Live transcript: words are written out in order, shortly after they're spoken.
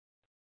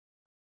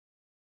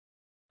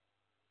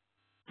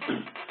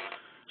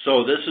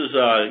So this is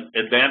an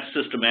advanced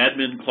system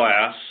admin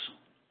class.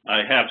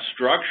 I have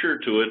structure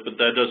to it, but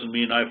that doesn't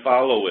mean I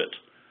follow it.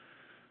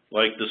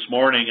 Like this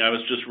morning, I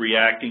was just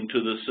reacting to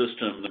the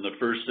system, and the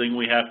first thing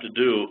we have to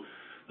do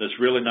that's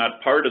really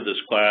not part of this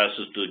class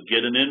is to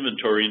get an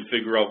inventory and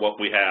figure out what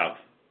we have.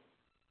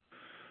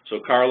 So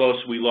Carlos,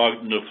 we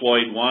logged into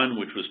Floyd 1,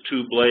 which was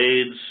 2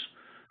 blades.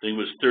 I think it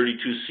was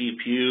 32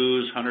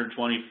 CPUs,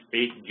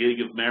 128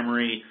 gig of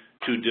memory,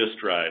 2 disk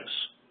drives.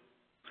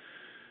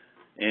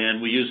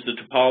 And we used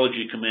the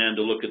topology command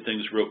to look at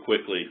things real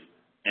quickly,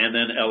 and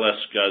then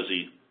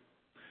LSCSI.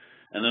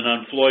 And then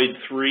on Floyd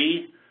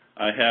 3,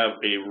 I have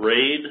a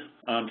RAID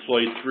on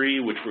Floyd 3,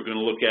 which we're going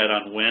to look at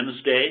on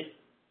Wednesday.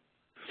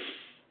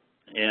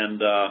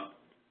 And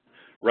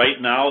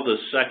right now, the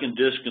second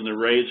disk and the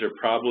RAIDs are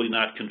probably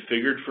not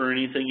configured for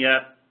anything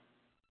yet.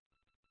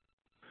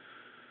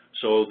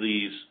 So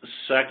the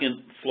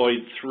second Floyd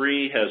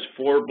 3 has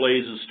 4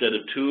 blades instead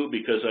of 2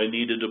 because I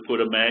needed to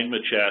put a Magma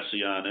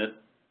chassis on it.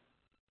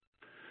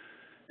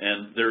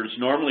 And there's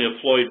normally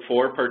a Floyd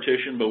 4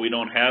 partition, but we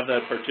don't have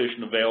that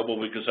partition available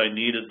because I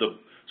needed the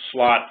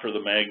slot for the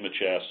Magma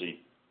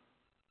chassis.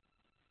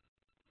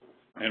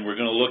 And we're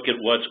going to look at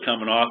what's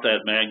coming off that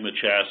Magma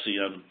chassis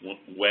on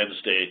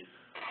Wednesday.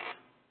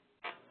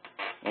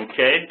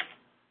 Okay?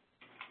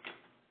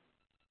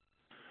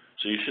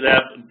 So you should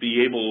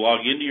be able to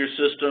log into your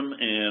system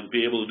and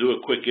be able to do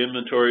a quick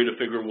inventory to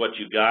figure what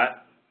you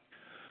got.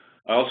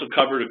 I also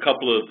covered a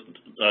couple of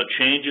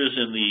changes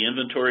in the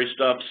inventory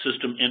stuff.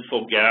 System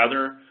Info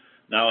Gather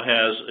now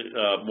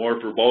has more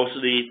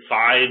verbosity,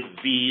 5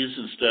 V's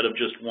instead of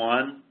just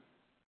 1.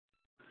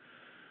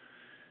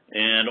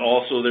 And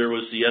also there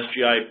was the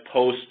SGI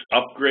post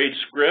upgrade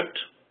script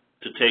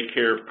to take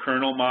care of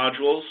kernel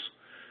modules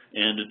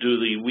and to do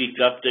the week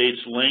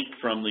updates link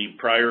from the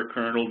prior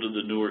kernel to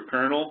the newer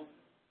kernel.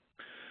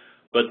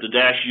 But the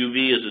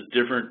 -UV is a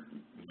different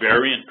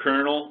variant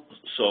kernel,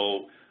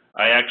 so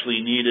I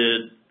actually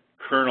needed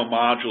kernel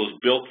modules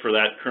built for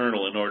that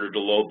kernel in order to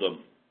load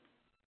them.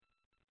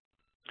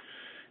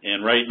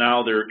 And right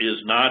now there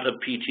is not a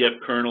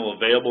PTF kernel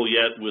available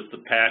yet with the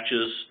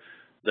patches.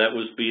 That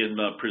was being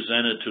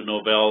presented to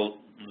Novell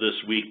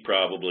this week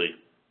probably.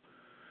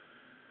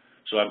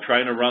 So I'm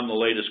trying to run the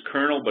latest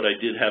kernel, but I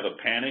did have a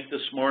panic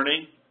this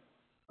morning.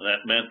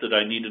 That meant that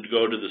I needed to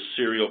go to the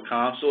serial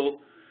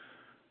console.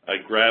 I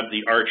grabbed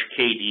the Arch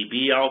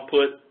KDB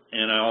output,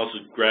 and I also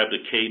grabbed a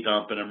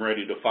KDump, and I'm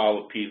ready to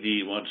follow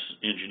PV once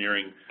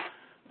engineering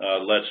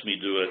lets me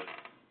do it.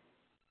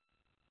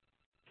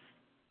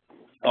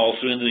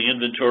 Also in the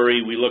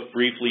inventory, we looked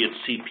briefly at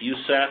CPU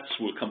sets.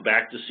 We'll come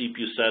back to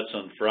CPU sets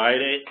on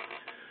Friday.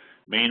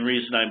 Main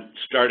reason I'm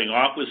starting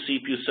off with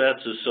CPU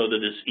sets is so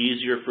that it's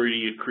easier for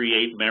you to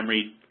create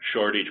memory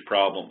shortage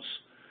problems.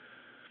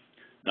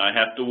 Now I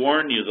have to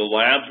warn you, the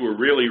labs were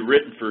really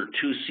written for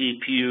 2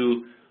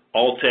 CPU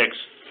Altex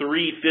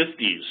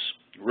 350s,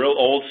 real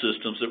old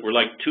systems that were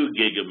like 2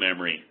 gig of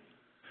memory.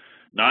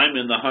 Now I'm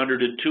in the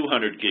 100 and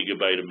 200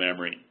 gigabyte of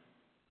memory.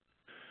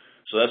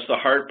 So that's the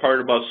hard part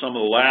about some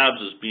of the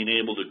labs, is being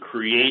able to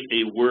create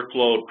a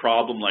workload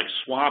problem like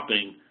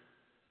swapping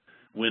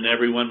when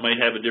everyone might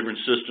have a different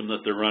system that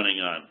they're running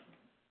on.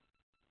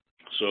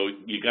 So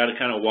you got to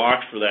kind of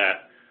watch for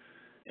that,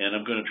 and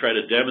I'm going to try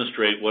to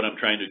demonstrate what I'm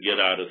trying to get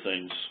out of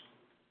things.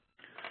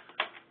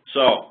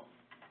 So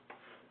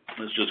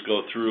let's just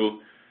go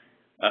through.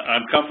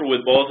 I'm comfortable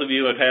with both of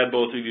you. I've had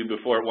both of you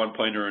before at one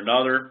point or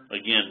another.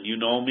 Again, you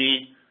know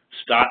me.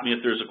 Stop me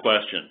if there's a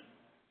question.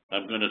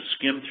 I'm going to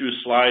skim through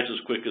slides as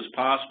quick as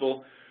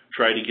possible,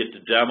 try to get to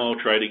demo,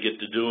 try to get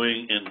to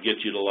doing, and get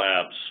you to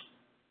labs.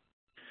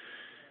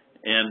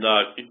 And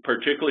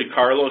particularly,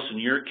 Carlos, in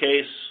your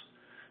case,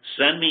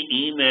 send me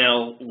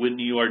email when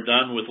you are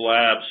done with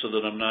labs so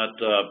that I'm not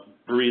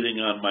breathing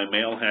on my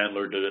mail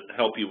handler to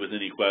help you with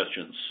any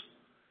questions.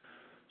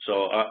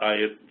 So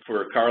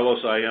for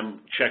Carlos, I am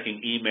checking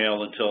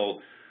email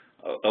until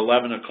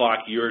 11 o'clock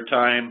your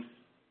time.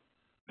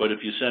 But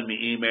if you send me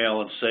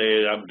email and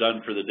say I'm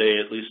done for the day,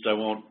 at least I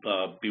won't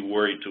be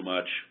worried too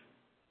much.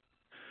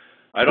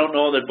 I don't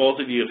know that both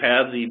of you have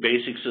had the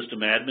basic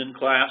system admin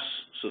class,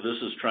 so this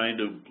is trying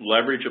to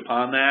leverage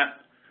upon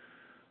that.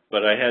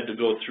 But I had to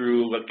go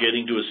through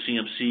getting to a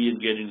CMC and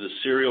getting to the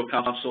serial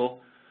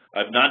console.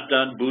 I've not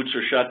done boots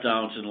or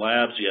shutdowns in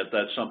labs yet.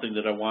 That's something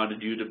that I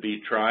wanted you to be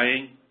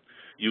trying.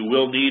 You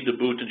will need to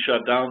boot and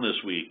shut down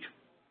this week.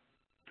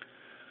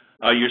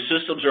 Your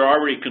systems are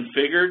already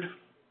configured.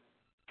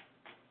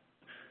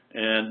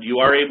 And you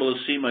are able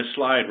to see my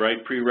slide,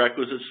 right?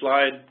 Prerequisite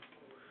slide.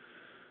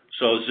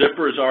 So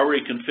Zypper is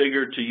already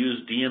configured to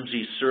use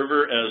DMZ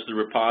server as the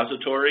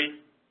repository.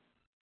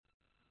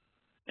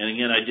 And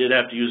again, I did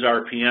have to use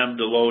RPM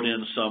to load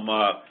in some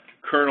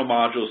kernel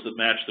modules that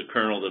match the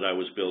kernel that I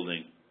was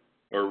building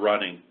or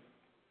running.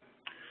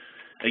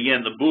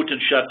 Again, the boot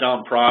and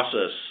shutdown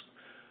process.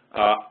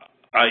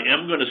 I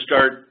am going to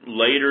start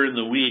later in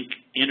the week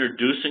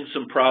introducing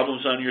some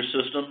problems on your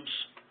systems,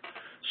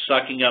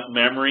 sucking up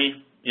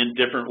memory in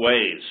different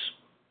ways,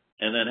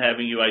 and then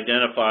having you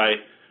identify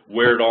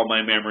where'd all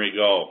my memory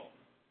go?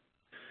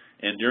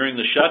 And during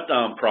the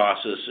shutdown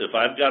process, if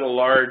I've got a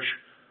large,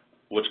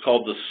 what's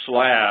called the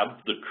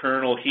slab, the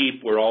kernel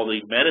heap where all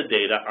the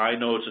metadata,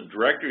 inodes, and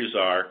directories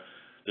are,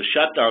 the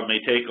shutdown may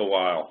take a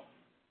while.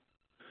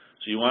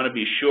 So you want to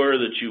be sure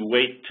that you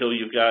wait till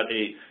you've got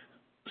a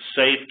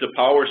safe to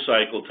power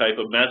cycle type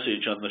of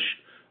message on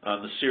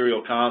the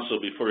serial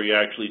console before you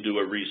actually do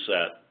a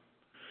reset.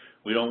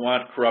 We don't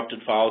want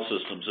corrupted file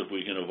systems if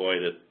we can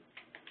avoid it.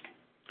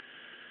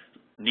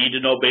 Need to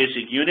know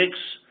basic Unix,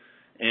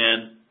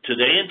 and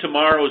today and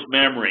tomorrow's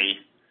memory,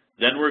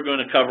 then we're going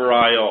to cover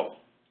I/O.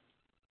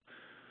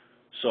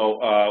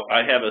 So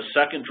I have a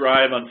second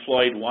drive on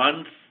Floyd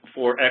 1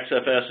 for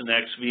XFS and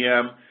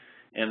XVM,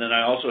 and then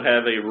I also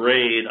have a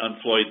RAID on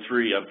Floyd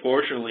 3.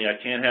 Unfortunately,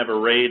 I can't have a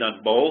RAID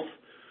on both.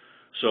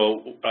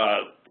 So,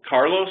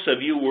 Carlos,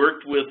 have you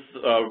worked with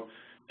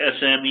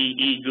SME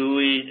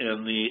eGUI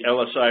and the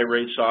LSI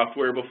RAID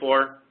software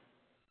before?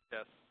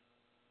 Yes.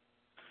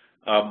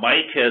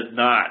 Mike has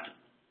not.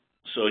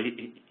 So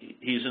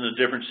he's in a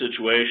different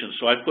situation.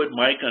 So I put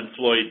Mike on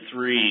Floyd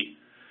 3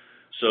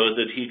 so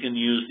that he can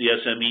use the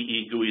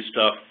SME eGUI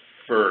stuff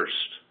first.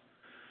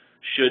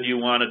 Should you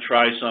want to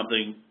try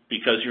something,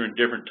 because you're in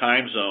different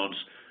time zones,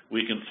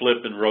 we can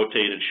flip and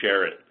rotate and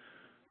share it.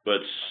 But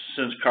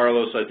since,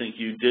 Carlos, I think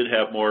you did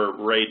have more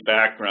RAID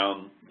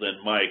background than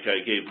Mike, I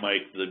gave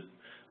Mike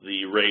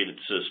the RAID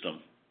system.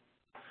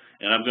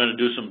 And I'm going to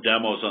do some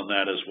demos on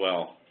that as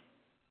well.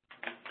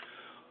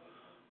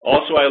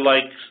 Also, I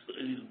like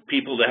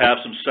people to have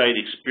some site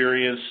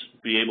experience,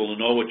 be able to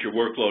know what your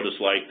workload is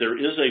like. There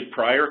is a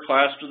prior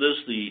class to this,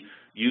 the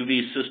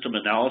UV System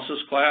Analysis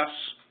class.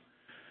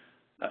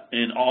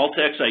 In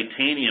Altex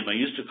Itanium, I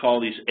used to call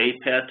these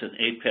APET and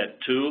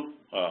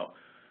APET2,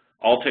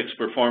 Altex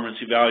Performance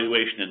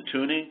Evaluation and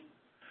Tuning,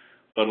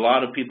 but a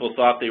lot of people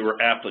thought they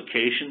were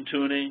application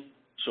tuning,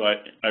 so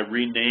I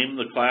renamed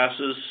the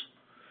classes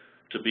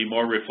to be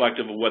more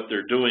reflective of what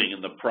they're doing.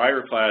 And the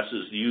prior class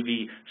is the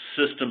UV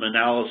System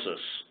Analysis.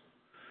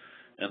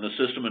 And the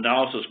System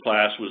Analysis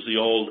class was the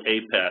old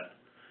APET.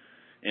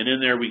 And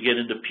in there we get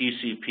into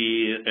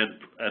PCP and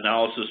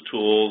analysis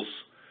tools,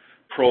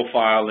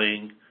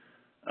 profiling,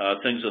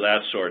 things of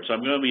that sort. So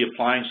I'm going to be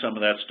applying some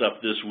of that stuff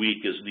this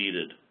week as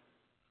needed.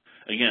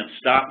 Again,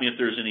 stop me if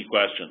there's any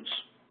questions.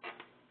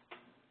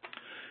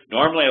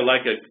 Normally I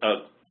like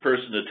a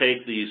person to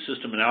take the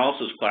system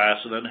analysis class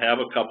and then have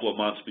a couple of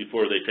months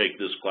before they take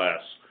this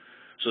class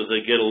so they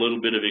get a little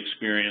bit of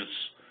experience.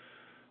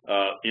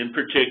 In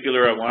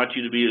particular, I want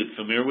you to be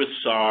familiar with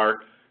SAR,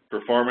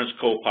 Performance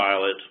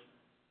Copilot,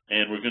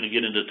 and we're going to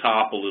get into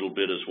TOP a little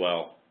bit as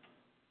well.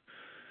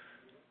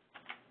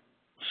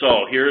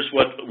 So here's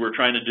what we're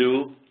trying to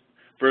do.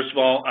 First of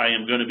all, I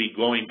am going to be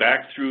going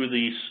back through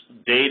the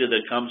data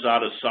that comes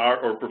out of SAR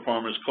or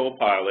Performance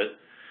Copilot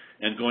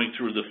and going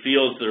through the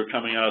fields that are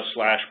coming out of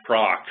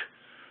 /proc,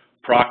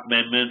 proc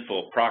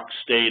meminfo, proc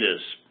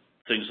status,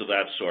 things of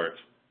that sort.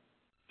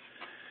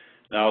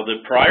 Now, the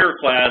prior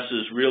class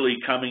is really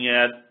coming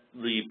at,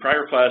 the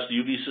prior class, the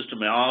UV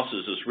system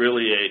analysis, is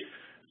really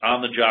a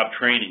on-the-job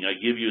training. I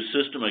give you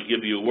a system, I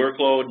give you a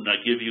workload, and I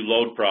give you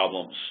load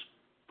problems.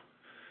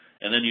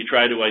 And then you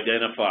try to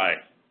identify.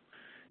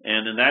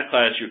 And in that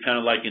class, you're kind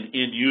of like an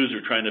end user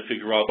trying to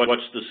figure out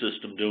what's the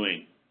system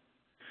doing.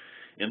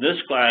 In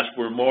this class,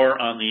 we're more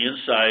on the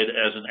inside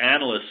as an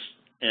analyst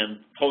and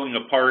pulling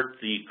apart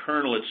the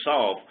kernel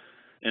itself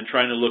and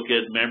trying to look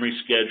at memory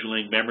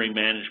scheduling, memory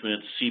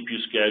management, CPU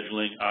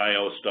scheduling,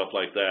 I/O, stuff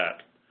like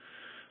that.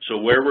 So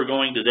where we're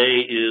going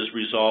today is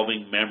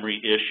resolving memory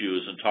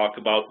issues and talk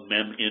about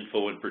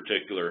meminfo in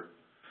particular.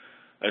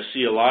 I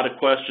see a lot of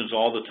questions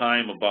all the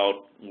time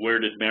about where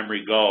did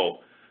memory go.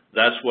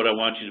 That's what I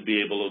want you to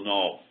be able to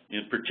know.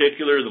 In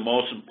particular, the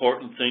most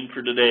important thing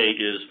for today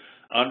is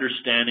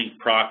understanding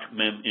proc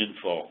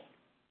meminfo,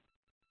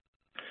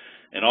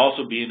 and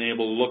also being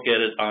able to look at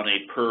it on a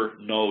per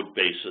node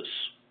basis.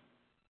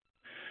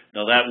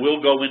 Now that will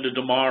go into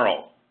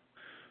tomorrow.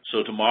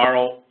 So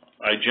tomorrow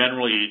I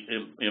generally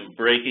am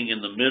breaking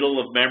in the middle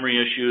of memory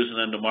issues, and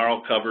then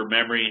tomorrow cover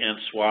memory and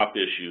swap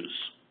issues.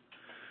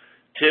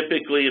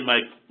 Typically in my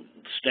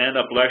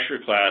stand-up lecture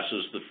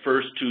classes, the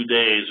first 2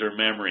 days are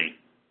memory.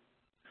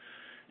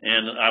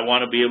 And I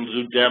want to be able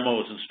to do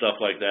demos and stuff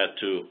like that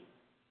too.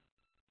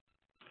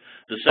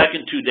 The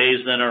second 2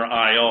 days then are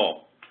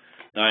I/O.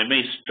 Now I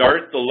may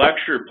start the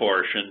lecture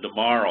portion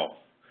tomorrow,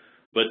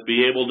 but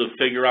be able to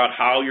figure out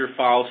how your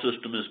file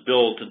system is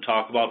built and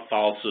talk about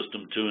file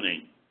system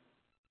tuning.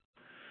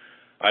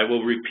 I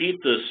will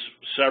repeat this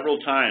several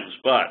times,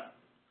 but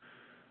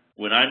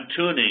when I'm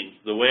tuning,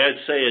 the way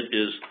I'd say it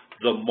is,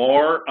 the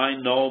more I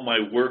know my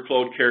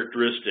workload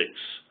characteristics,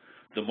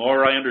 the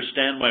more I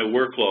understand my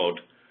workload,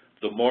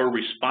 the more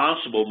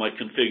responsible my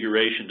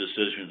configuration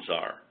decisions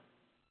are.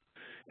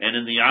 And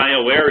in the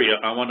I/O area,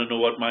 I want to know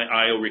what my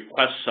I/O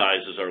request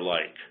sizes are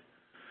like.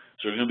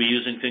 So we're going to be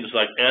using things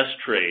like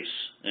strace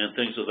and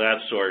things of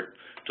that sort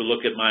to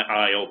look at my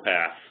I/O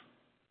path.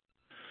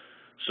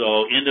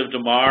 So end of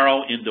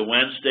tomorrow into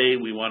Wednesday,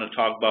 we want to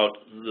talk about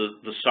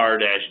the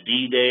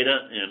SAR-D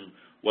data and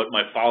what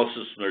my file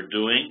systems are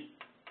doing.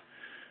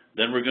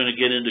 Then we're going to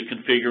get into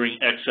configuring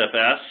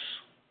XFS.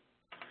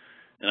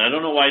 And I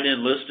don't know why I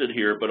didn't list it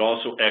here, but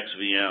also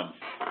XVM.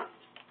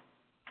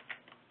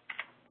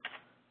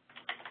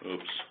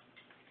 Oops.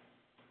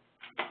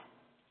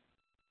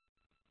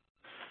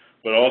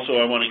 But also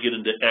I want to get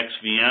into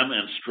XVM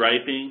and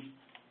striping.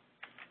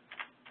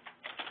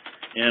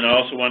 And I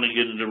also want to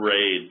get into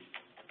RAID.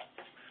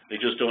 They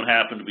just don't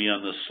happen to be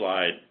on this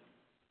slide.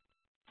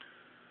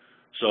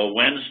 So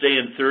Wednesday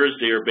and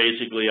Thursday are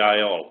basically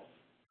I/O.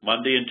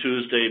 Monday and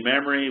Tuesday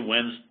memory,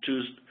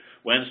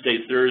 Wednesday,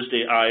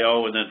 Thursday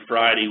I/O, and then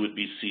Friday would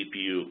be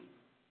CPU.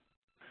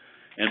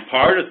 And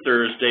part of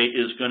Thursday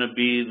is going to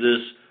be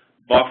this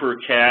buffer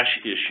cache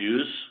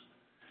issues.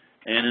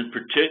 And in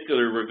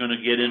particular, we're going to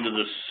get into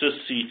the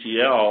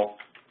sysctl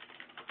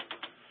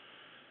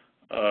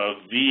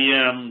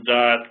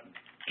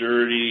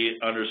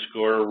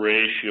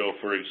vm.dirty_ratio,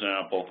 for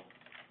example.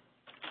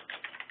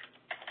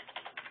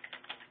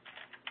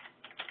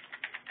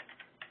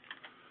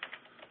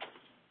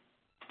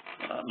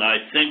 Now, I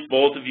think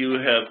both of you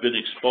have been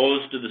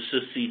exposed to the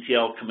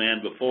sysctl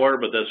command before,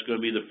 but that's going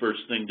to be the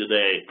first thing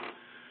today.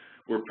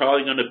 We're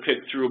probably going to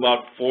pick through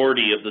about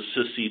 40 of the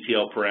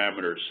sysctl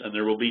parameters, and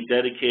there will be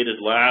dedicated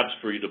labs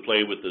for you to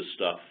play with this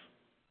stuff.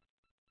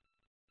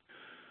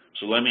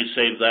 So let me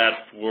save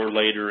that for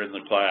later in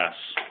the class.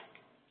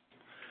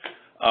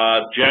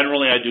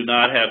 Generally, I do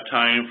not have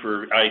time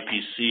for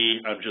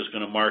IPC. I'm just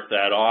going to mark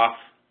that off,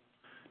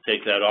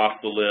 take that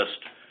off the list.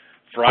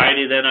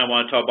 Friday, then, I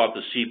want to talk about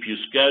the CPU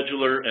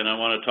scheduler, and I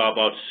want to talk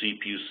about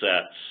CPU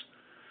sets.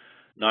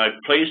 Now,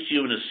 I've placed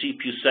you in a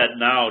CPU set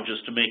now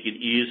just to make it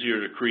easier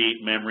to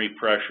create memory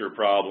pressure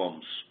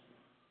problems.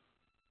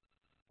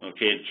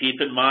 Okay, and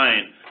keep in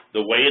mind,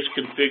 the way it's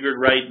configured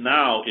right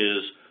now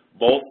is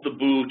both the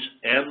boot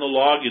and the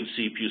login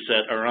CPU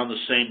set are on the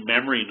same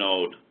memory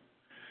node.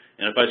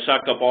 And if I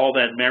suck up all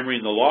that memory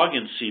in the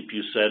login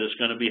CPU set, it's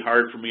going to be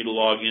hard for me to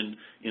log in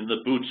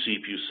the boot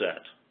CPU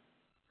set.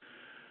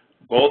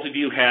 Both of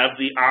you have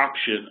the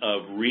option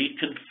of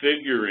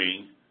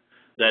reconfiguring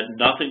that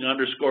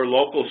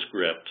nothing_local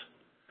script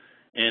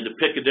and to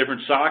pick a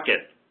different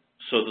socket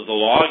so that the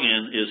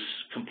login is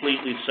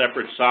completely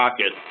separate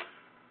socket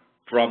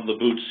from the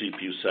boot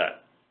CPU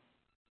set.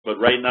 But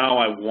right now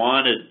I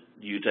wanted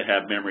you to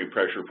have memory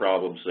pressure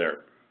problems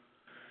there.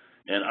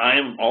 And I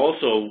am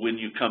also, when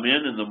you come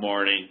in the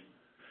morning,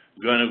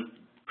 going to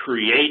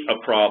create a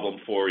problem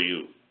for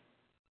you.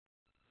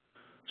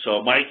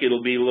 So Mike,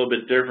 it'll be a little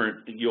bit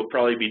different. You'll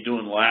probably be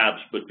doing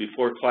labs, but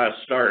before class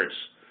starts,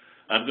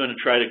 I'm going to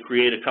try to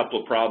create a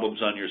couple of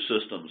problems on your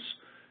systems.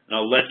 And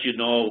I'll let you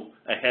know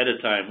ahead of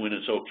time when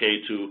it's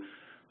okay to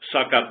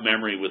suck up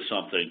memory with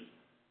something.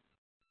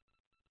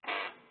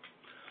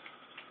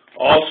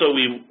 Also,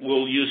 we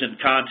will use in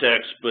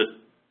context, but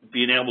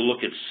being able to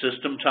look at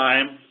system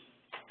time.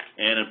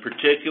 And in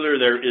particular,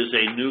 there is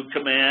a new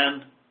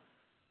command,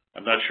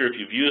 I'm not sure if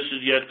you've used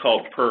it yet,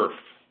 called perf.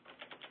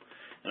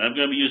 And I'm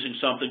going to be using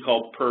something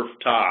called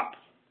perf_top.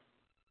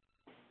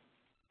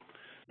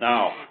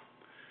 Now,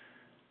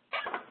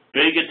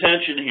 big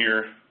attention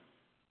here,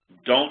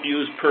 don't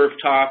use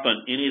perf_top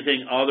on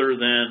anything other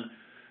than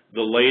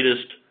the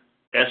latest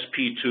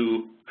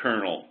SP2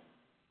 kernel.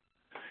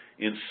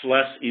 In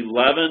SLES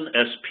 11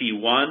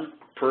 SP1,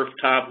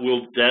 perf_top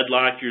will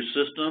deadlock your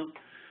system,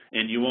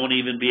 and you won't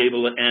even be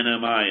able to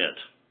NMI it.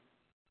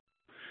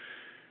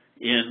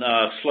 In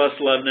SLES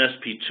 11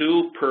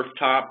 SP2,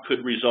 perf_top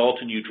could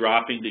result in you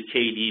dropping to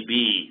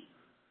KDB.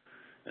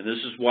 And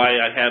this is why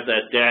I have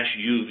that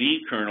 -UV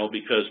kernel,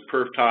 because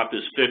perf_top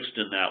is fixed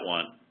in that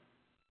one,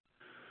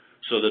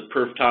 so that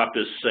perf_top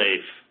is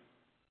safe.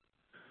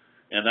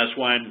 And that's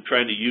why I'm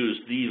trying to use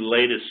the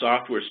latest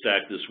software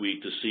stack this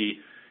week to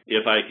see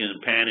if I can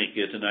panic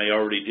it, and I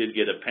already did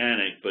get a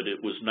panic, but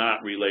it was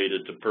not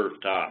related to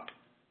perf_top.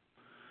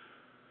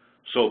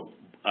 So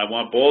I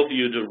want both of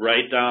you to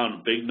write down a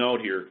big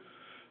note here.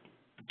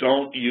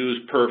 Don't use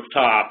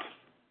perf_top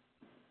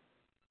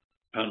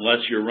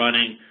unless you're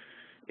running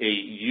a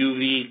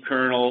UV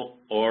kernel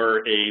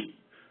or a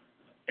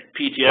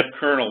PTF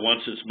kernel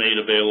once it's made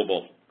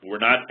available. We're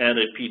not at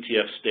a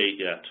PTF state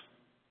yet.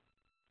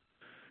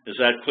 Is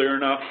that clear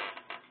enough?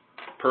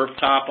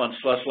 Perf_top on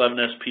SLES 11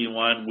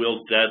 SP1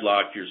 will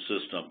deadlock your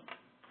system,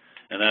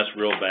 and that's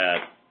real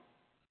bad.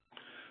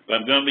 But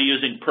I'm going to be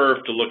using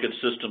perf to look at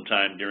system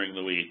time during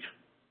the week.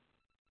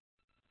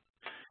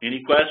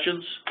 Any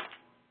questions?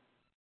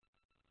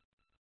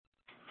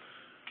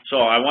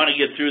 So I want to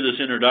get through this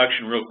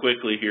introduction real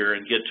quickly here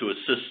and get to a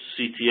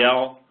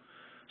sysctl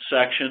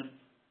section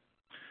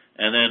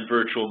and then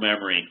virtual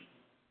memory.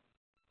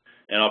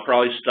 And I'll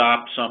probably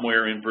stop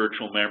somewhere in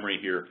virtual memory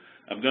here.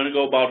 I'm going to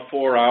go about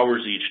 4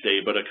 hours each day,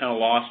 but I kind of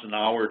lost an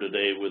hour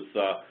today with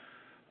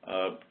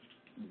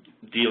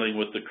dealing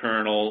with the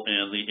kernel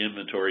and the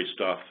inventory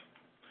stuff.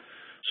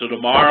 So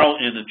tomorrow,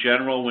 in the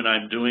general, when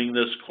I'm doing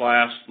this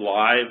class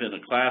live in a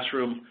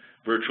classroom,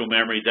 Virtual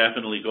memory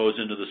definitely goes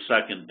into the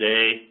second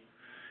day.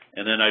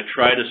 And then I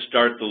try to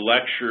start the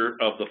lecture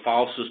of the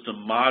file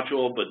system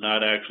module, but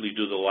not actually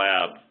do the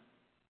lab.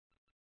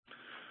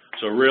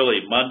 So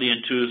really, Monday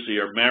and Tuesday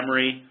are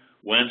memory,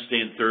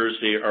 Wednesday and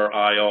Thursday are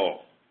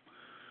I/O.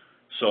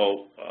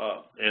 So,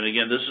 and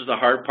again, this is the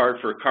hard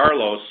part for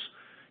Carlos.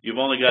 You've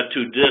only got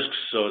 2 disks,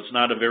 so it's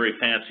not a very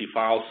fancy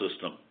file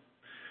system.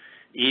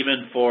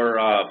 Even for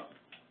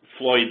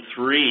Floyd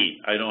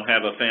 3, I don't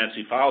have a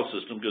fancy file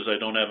system because I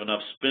don't have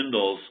enough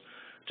spindles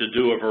to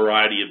do a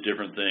variety of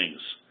different things.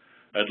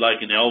 I'd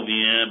like an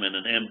LVM and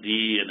an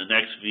MD and an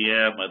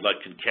XVM. I'd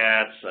like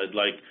concats. I'd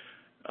like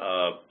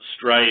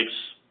stripes,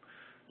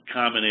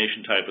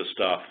 combination type of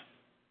stuff.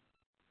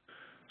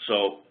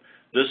 So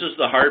this is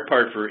the hard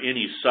part for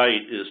any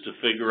site, is to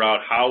figure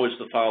out how is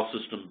the file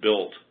system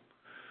built.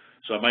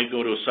 So I might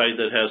go to a site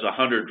that has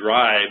 100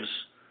 drives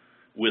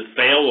with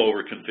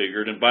failover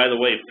configured. And by the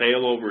way,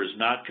 failover is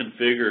not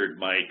configured,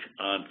 Mike,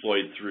 on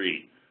Floyd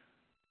 3.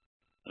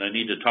 And I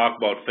need to talk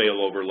about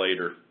failover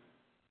later.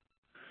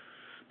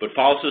 But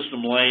file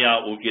system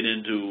layout will get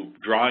into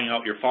drawing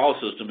out your file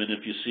system, and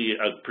if you see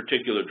a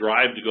particular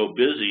drive to go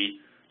busy,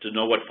 to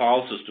know what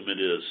file system it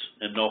is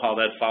and know how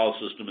that file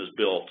system is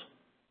built.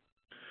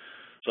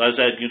 So I was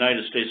at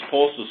United States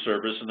Postal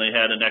Service, and they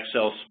had an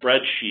Excel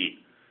spreadsheet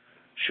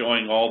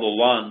showing all the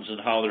LUNs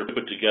and how they're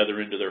put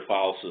together into their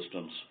file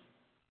systems.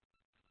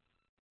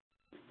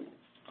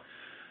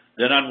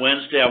 Then on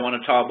Wednesday, I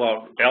want to talk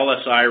about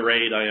LSI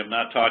RAID. I am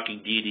not talking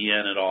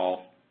DDN at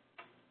all.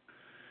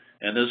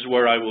 And this is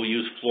where I will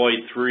use Floyd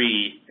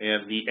 3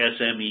 and the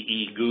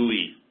SMEE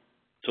GUI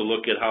to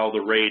look at how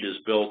the RAID is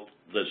built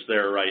that's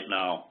there right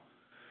now.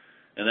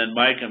 And then,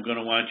 Mike, I'm going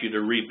to want you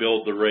to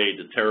rebuild the RAID,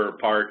 to tear it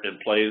apart and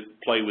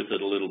play with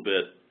it a little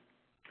bit,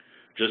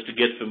 just to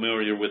get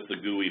familiar with the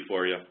GUI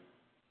for you.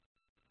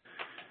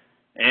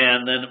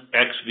 And then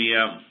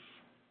XVM.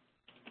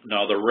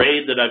 Now, the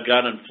RAID that I've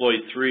got on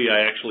Floyd 3,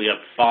 I actually have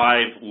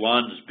 5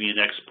 LUNs being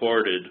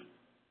exported.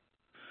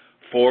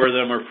 4 of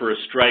them are for a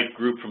stripe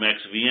group from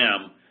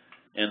XVM,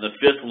 and the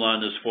 5th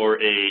LUN is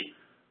for a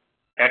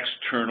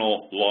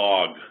external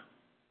log.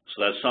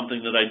 So that's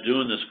something that I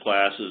do in this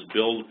class, is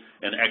build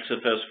an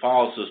XFS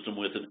file system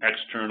with an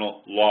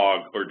external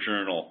log or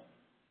journal.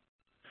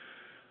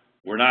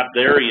 We're not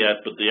there yet,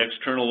 but the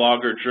external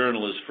log or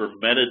journal is for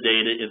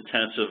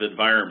metadata-intensive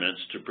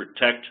environments to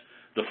protect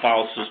the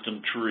file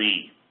system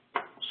tree,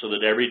 so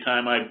that every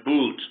time I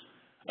boot,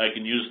 I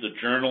can use the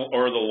journal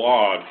or the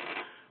log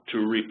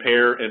to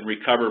repair and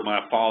recover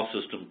my file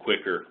system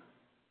quicker.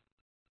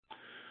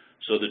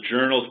 So the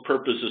journal's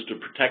purpose is to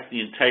protect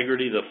the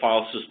integrity of the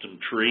file system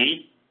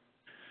tree.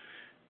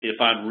 If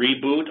on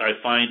reboot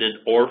I find an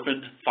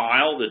orphaned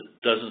file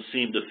that doesn't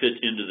seem to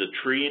fit into the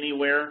tree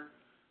anywhere,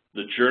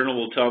 the journal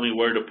will tell me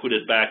where to put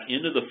it back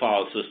into the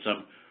file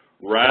system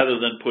rather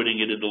than putting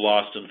it into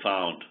lost and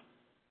found.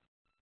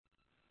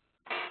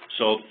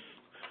 So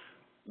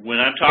when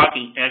I'm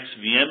talking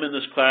XVM in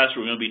this class,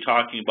 we're going to be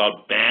talking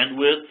about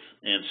bandwidth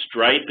and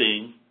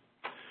striping.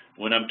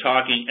 When I'm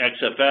talking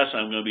XFS,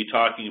 I'm going to be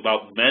talking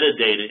about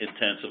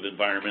metadata-intensive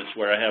environments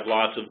where I have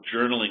lots of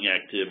journaling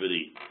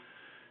activity,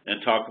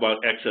 and talk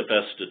about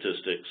XFS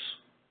statistics.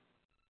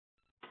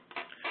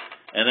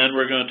 And then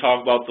we're going to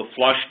talk about the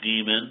flush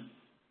daemon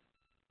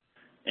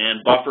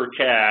and buffer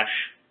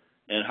cache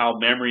and how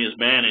memory is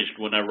managed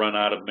when I run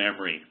out of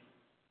memory.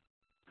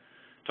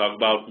 Talk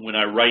about when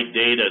I write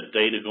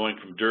data going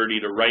from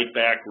dirty to right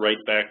back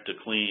to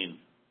clean.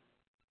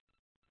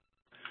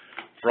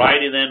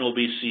 Friday then will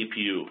be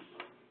CPU.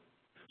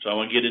 So I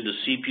want to get into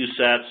CPU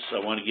sets, I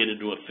want to get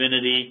into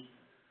Affinity,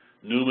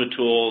 NUMA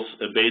tools,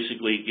 and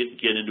basically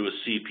get into a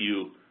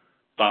CPU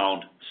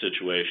bound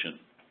situation.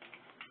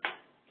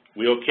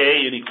 We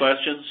okay? Any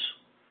questions?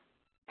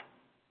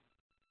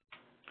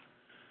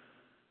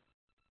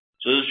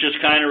 So this is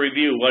just kind of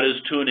review. What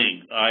is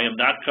tuning? I am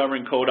not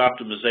covering code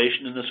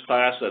optimization in this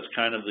class. That's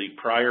kind of the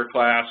prior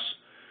class.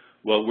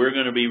 What we're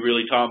going to be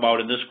really talking about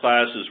in this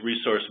class is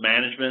resource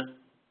management,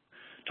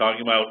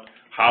 talking about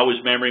how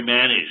is memory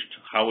managed,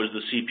 how is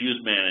the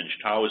CPUs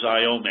managed, how is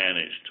I/O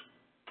managed.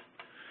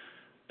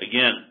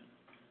 Again,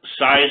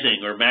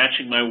 sizing or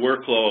matching my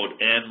workload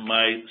and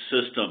my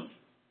system.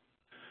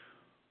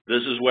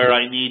 This is where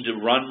I need to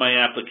run my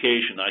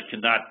application. I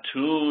cannot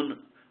tune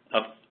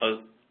a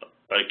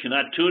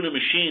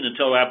machine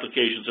until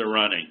applications are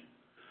running.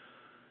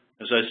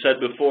 As I said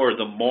before,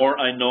 the more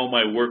I know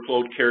my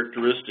workload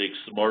characteristics,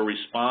 the more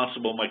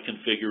responsible my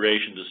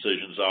configuration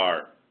decisions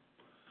are.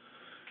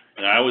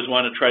 And I always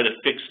want to try to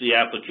fix the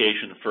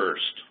application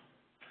first.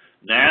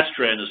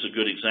 Nastran is a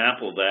good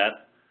example of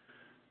that.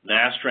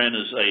 Nastran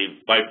is a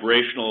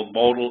vibrational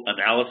modal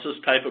analysis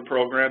type of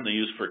program they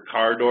use for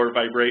car door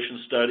vibration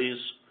studies.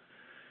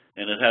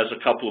 And it has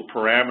a couple of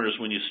parameters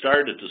when you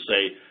start it to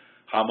say,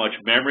 how much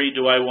memory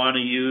do I want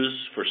to use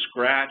for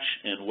scratch,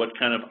 and what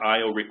kind of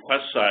I/O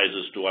request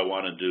sizes do I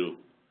want to do?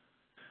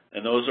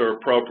 And those are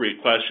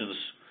appropriate questions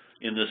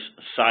in this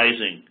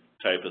sizing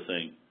type of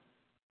thing.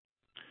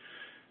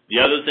 The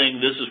other thing,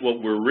 this is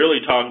what we're really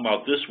talking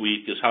about this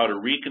week, is how to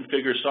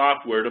reconfigure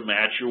software to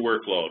match your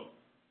workload.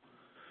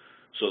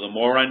 So the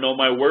more I know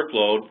my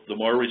workload, the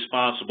more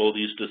responsible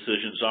these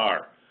decisions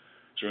are.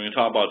 So we're going to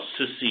talk about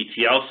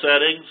sysctl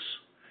settings,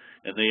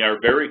 and they are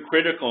very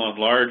critical on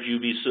large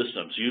UV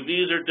systems.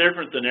 UVs are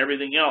different than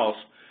everything else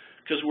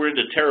because we're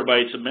into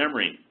terabytes of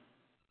memory.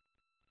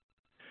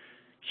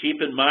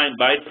 Keep in mind,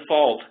 by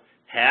default,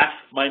 half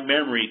my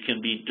memory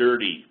can be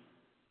dirty.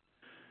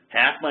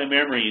 Half my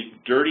memory,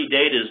 dirty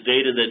data, is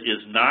data that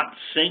is not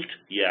synced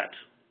yet.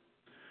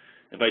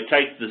 If I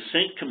type the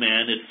sync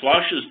command, it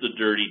flushes the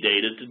dirty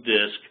data to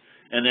disk,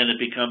 and then it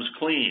becomes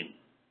clean.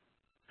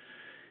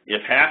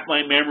 If half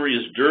my memory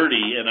is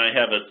dirty and I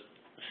have a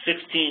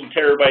 16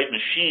 terabyte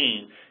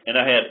machine and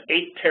I have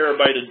 8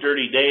 terabyte of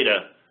dirty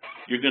data,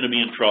 you're going to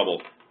be in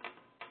trouble.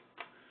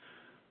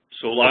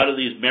 So a lot of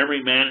these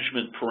memory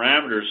management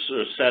parameters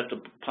are set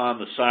upon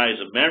the size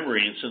of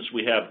memory, and since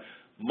we have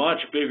much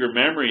bigger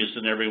memories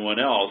than everyone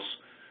else,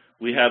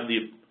 we have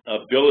the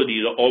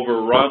ability to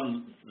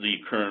overrun the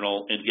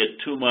kernel and get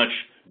too much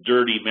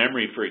dirty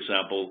memory, for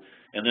example,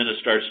 and then it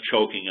starts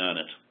choking on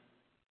it.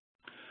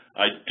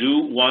 I do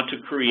want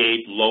to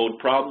create load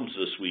problems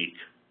this week.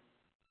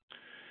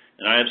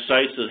 And I have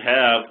sites that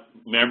have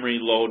memory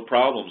load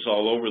problems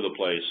all over the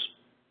place.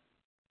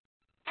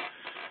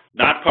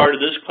 Not part of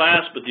this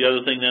class, but the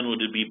other thing then would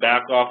be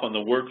back off on the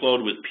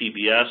workload with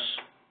PBS.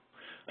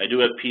 I do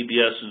have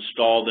PBS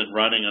installed and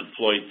running on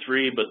Floyd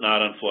 3, but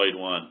not on Floyd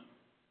 1.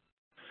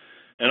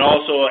 And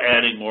also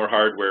adding more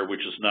hardware,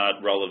 which is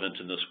not relevant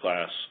in this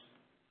class.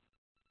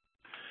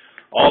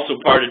 Also,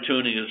 part of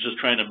tuning is just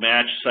trying to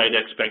match site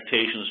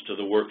expectations to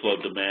the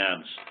workload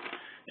demands.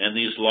 And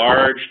these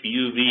large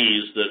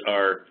UVs that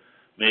are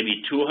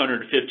maybe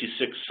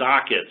 256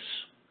 sockets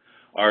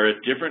are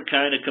a different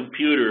kind of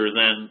computer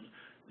than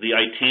the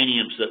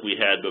Itaniums that we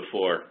had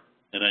before.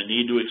 And I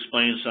need to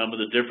explain some of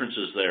the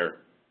differences there.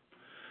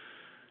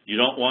 You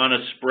don't want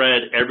to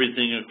spread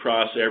everything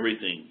across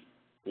everything.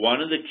 One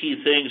of the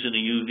key things in a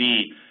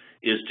UV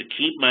is to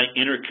keep my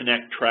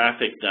interconnect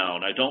traffic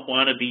down. I don't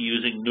want to be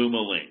using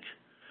NumaLink.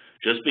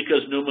 Just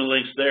because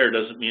NumaLink's there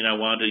doesn't mean I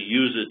want to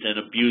use it and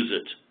abuse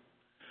it.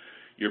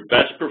 Your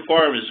best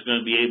performance is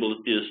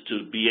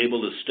to be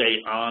able to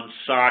stay on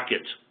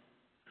socket.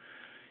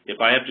 If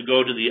I have to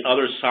go to the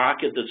other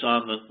socket that's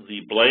on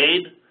the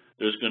blade,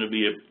 there's going to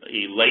be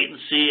a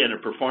latency and a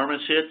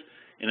performance hit.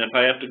 And if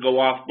I have to go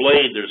off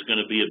blade, there's going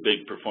to be a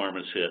big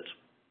performance hit.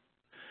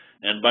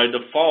 And by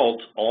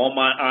default, all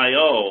my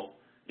I/O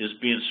is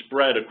being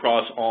spread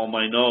across all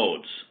my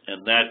nodes,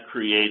 and that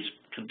creates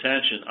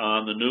contention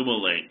on the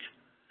NumaLink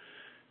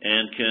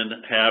and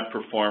can have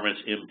performance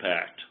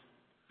impact.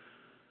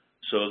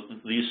 So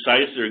these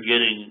sites are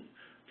getting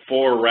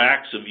 4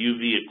 racks of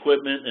UV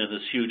equipment and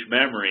this huge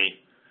memory.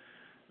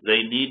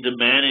 They need to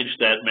manage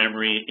that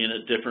memory in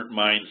a different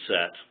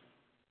mindset.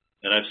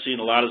 And I've seen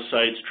a lot of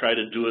sites try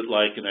to do it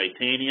like an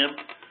Itanium,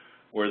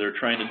 where they're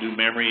trying to do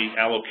memory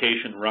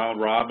allocation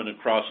round robin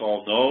across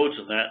all nodes,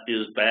 and that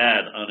is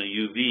bad on a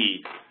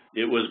UV.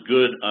 It was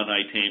good on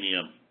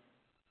Itanium.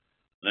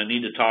 And I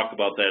need to talk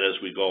about that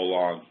as we go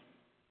along.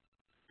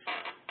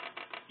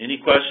 Any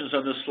questions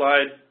on this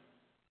slide?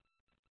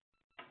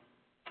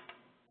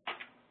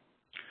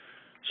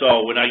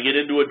 So when I get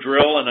into a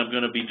drill, and I'm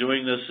going to be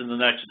doing this in the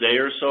next day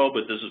or so,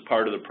 but this is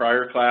part of the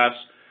prior class,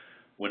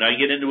 when I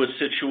get into a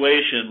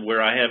situation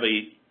where I have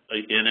an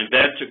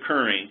event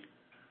occurring,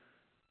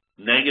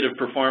 negative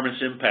performance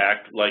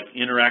impact, like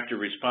interactive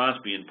response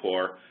being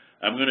poor,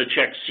 I'm going to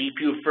check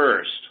CPU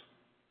first,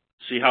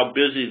 see how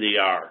busy they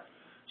are,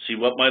 see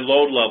what my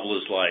load level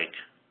is like,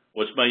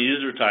 what's my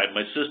user time,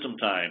 my system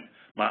time,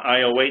 my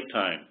I/O wait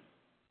time.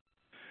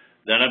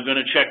 Then I'm going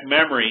to check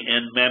memory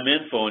and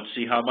meminfo and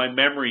see how my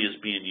memory is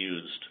being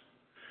used,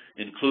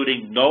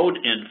 including node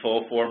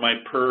info for my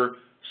per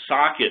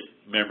socket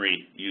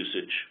memory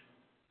usage.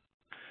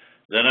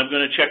 Then I'm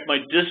going to check my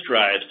disk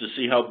drives to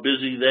see how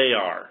busy they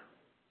are.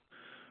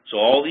 So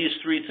all these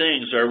 3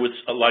 things are with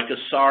like a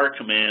SAR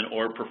command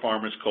or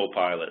Performance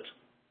Copilot.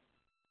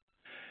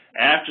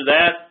 After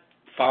that,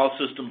 file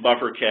system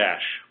buffer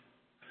cache.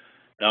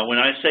 Now when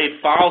I say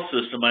file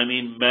system, I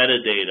mean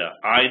metadata,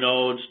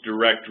 inodes,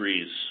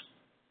 directories.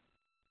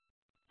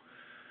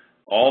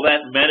 All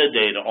that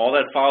metadata, all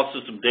that file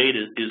system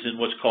data is in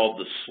what's called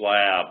the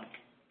slab.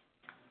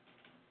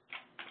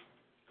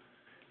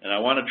 And I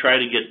want to try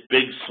to get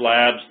big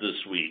slabs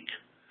this week.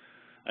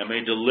 I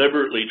may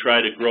deliberately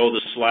try to grow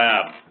the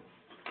slab.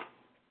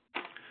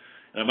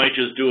 And I might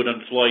just do it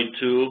on Floyd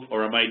 2,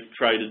 or I might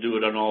try to do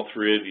it on all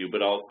 3 of you,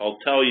 but I'll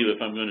tell you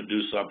if I'm going to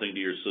do something to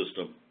your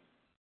system.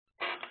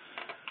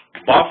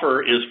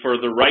 Buffer is for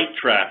the write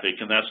traffic,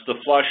 and that's the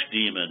flush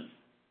daemon.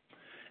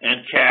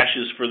 And cache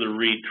is for the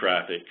read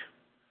traffic.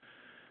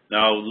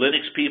 Now,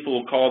 Linux people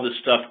will call this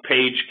stuff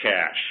page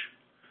cache,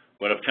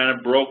 but I've kind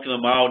of broken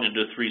them out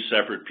into 3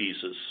 separate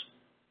pieces.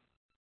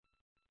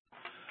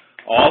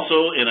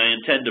 Also, and I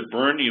intend to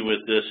burn you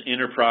with this,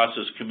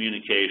 inter-process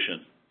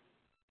communication.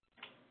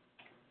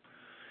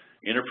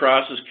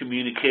 Inter-process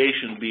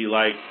communication would be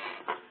like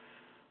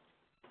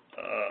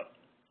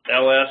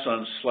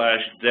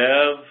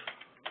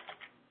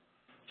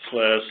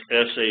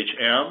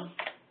ls/dev/shm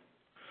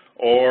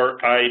or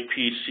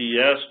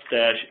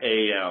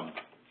IPCS-AM.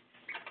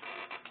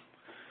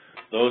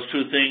 Those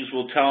two things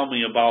will tell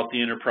me about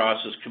the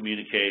inter-process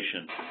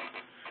communication.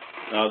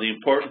 Now, the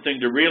important thing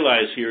to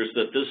realize here is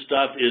that this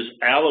stuff is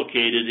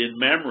allocated in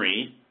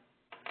memory,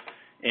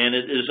 and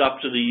it is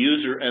up to the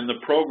user and the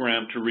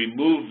program to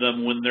remove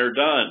them when they're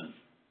done.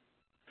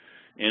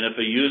 And if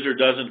a user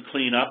doesn't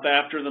clean up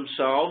after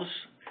themselves,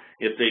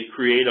 if they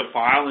create a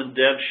file in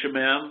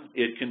dev.shm,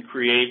 it can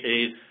create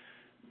a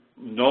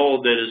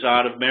node that is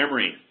out of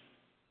memory.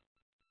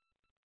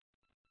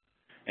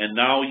 And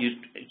now you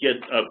get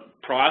a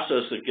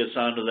process that gets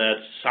onto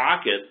that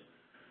socket,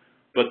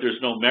 but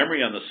there's no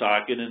memory on the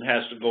socket and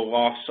has to go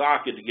off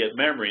socket to get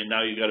memory, and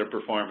now you got a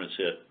performance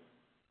hit.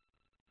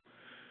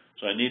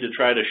 So I need to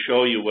try to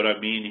show you what I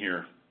mean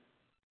here.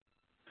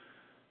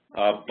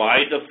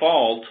 By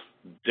default,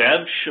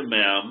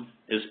 dev.shm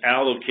is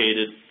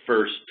allocated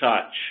first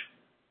touch.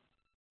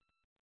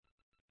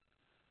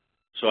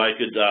 So I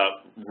could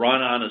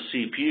run on a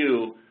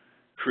CPU,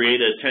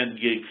 create a 10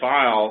 gig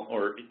file,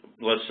 or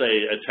let's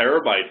say a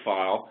terabyte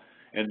file,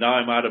 and now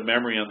I'm out of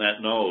memory on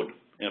that node.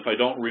 And if I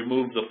don't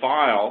remove the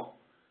file,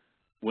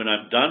 when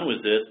I'm done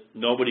with it,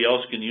 nobody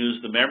else can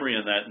use the memory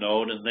on that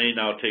node, and they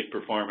now take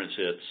performance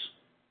hits.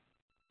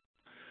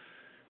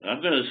 And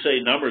I'm going to say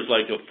numbers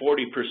like a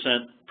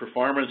 40%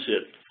 performance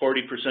hit,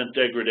 40%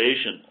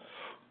 degradation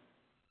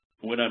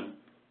when I'm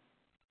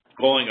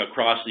going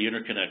across the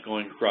interconnect,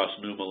 going across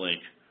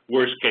NumaLink.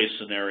 Worst case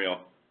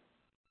scenario.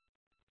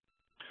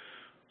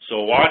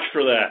 So watch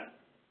for that.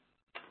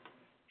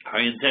 I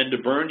intend to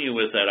burn you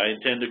with that. I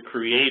intend to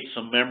create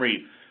some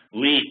memory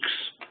leaks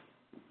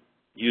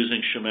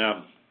using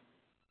SHMEM.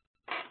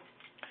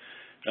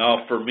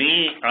 Now, for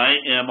me, I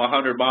am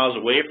 100 miles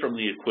away from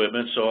the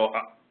equipment, so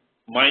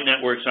my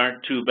networks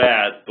aren't too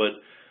bad,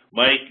 but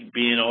Mike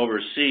being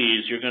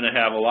overseas, you're going to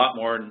have a lot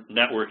more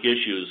network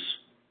issues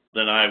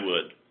than I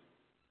would.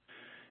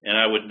 And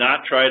I would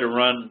not try to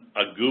run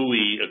a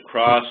GUI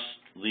across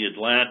the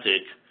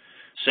Atlantic.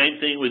 Same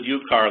thing with you,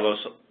 Carlos.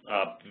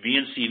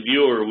 VNC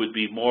Viewer would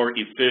be more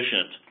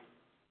efficient,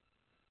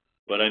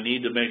 but I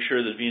need to make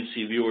sure that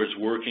VNC Viewer is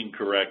working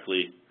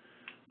correctly.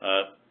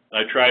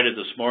 I tried it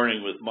this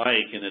morning with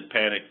Mike, and it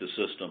panicked the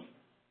system.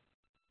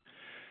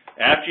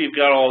 After you've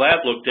got all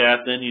that looked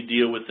at, then you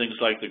deal with things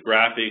like the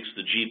graphics,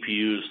 the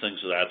GPUs,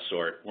 things of that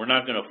sort. We're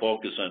not going to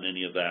focus on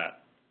any of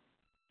that.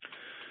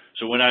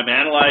 So when I'm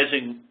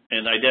analyzing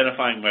and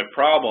identifying my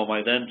problem,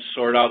 I then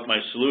sort out my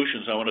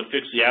solutions. I want to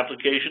fix the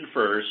application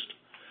first.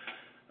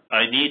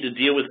 I need to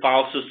deal with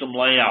file system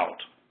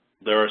layout.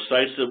 There are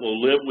sites that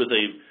will live with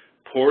a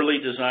poorly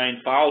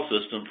designed file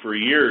system for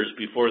years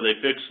before they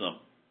fix them.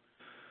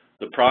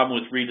 The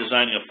problem with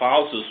redesigning a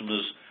file system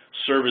is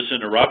service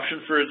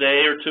interruption for a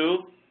day or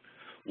two.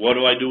 What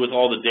do I do with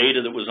all the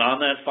data that was on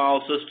that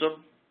file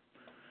system?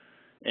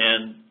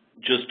 And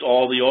just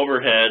all the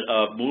overhead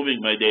of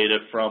moving my data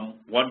from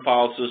one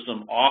file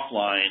system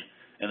offline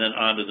and then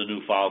onto the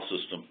new file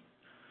system.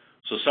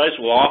 So sites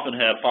will often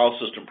have file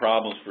system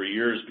problems for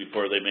years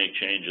before they make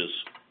changes.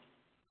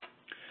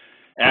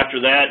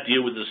 After that,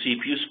 deal with the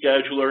CPU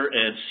scheduler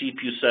and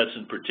CPU sets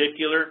in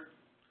particular,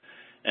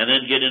 and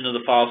then get into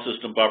the file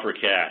system buffer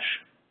cache.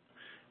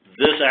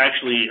 This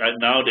actually,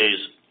 nowadays,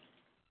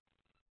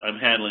 I'm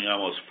handling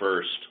almost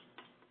first.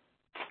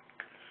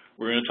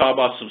 We're going to talk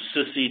about some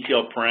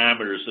sysctl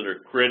parameters that are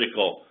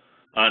critical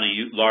on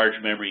a large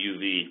memory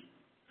UV.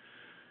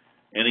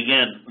 And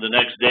again, the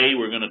next day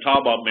we're going to talk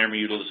about memory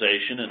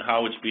utilization and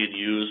how it's being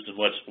used and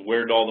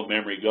where did all the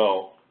memory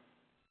go.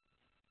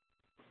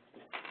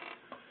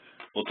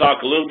 We'll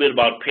talk a little bit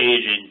about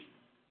paging,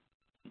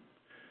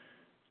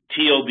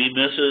 TOB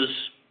misses,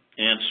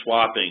 and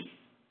swapping.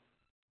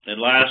 And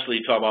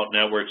lastly, talk about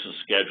networks and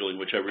scheduling,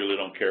 which I really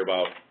don't care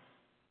about.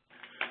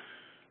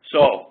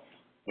 So,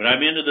 when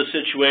I'm into the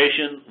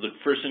situation, the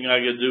first thing I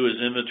got to do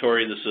is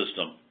inventory the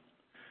system.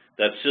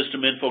 That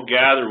system info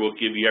gather will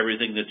give you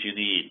everything that you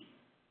need.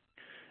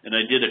 And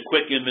I did a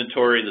quick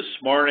inventory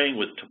this morning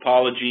with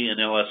topology and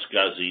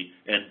LSCSI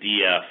and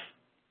DF.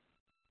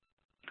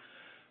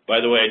 By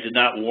the way, I did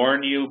not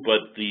warn you,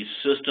 but the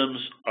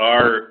systems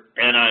are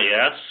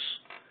NIS,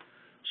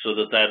 so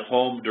that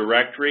home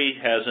directory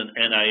has an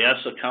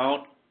NIS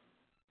account.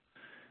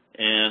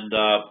 And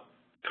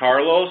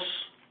Carlos,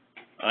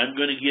 I'm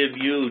going to give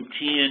you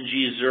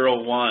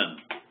TNG01.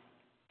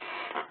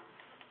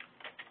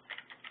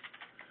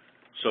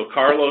 So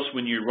Carlos,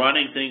 when you're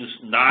running things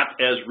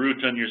not as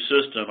root on your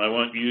system, I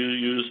want you to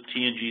use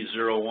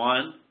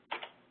TNG01.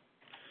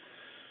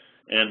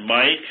 And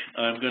Mike,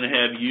 I'm going to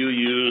have you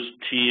use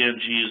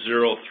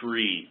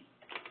TNG03.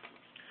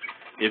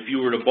 If you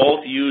were to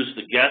both use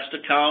the guest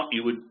account,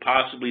 you would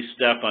possibly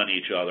step on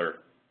each other.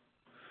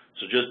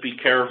 So just be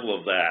careful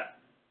of that.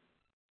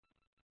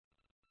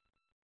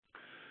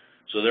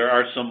 So there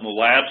are some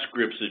lab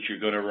scripts that you're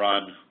going to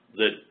run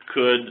that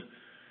could,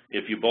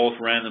 if you both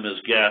ran them as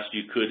guests,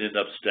 you could end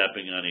up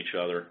stepping on each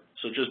other.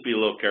 So just be a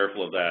little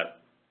careful of that.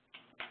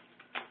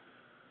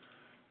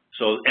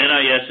 So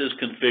NIS is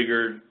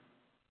configured,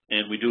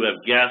 and we do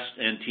have guest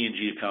and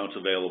T&G accounts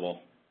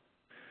available.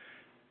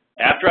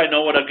 After I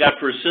know what I've got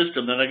for a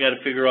system, then I got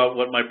to figure out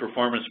what my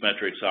performance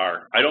metrics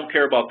are. I don't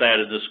care about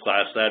that in this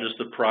class. That is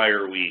the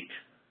prior week.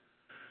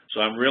 So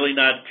I'm really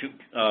not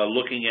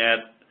looking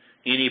at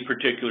any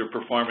particular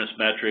performance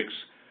metrics.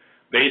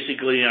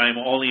 Basically, I'm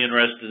only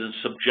interested in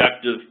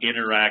subjective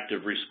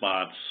interactive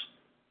response.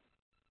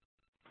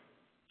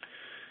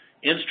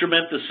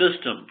 Instrument the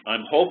system.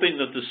 I'm hoping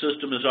that the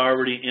system is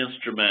already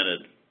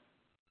instrumented.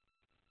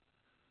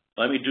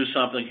 Let me do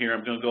something here.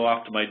 I'm going to go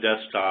off to my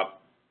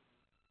desktop.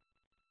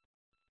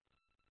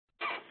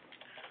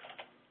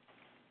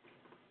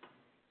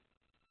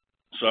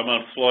 So I'm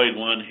on Floyd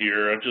 1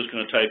 here. I'm just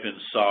going to type in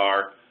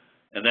SAR,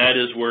 and that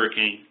is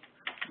working.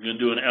 I'm going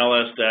to do an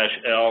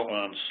ls-l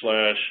on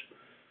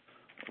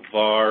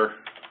 /var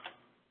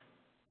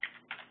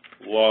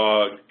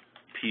log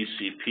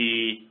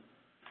PCP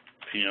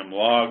PM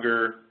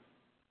logger.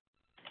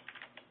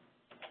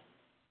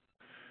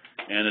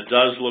 And it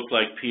does look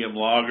like PM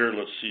logger.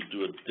 Let's see,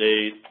 do a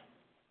date.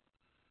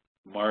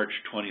 March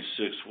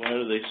 26th. Why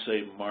do they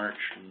say March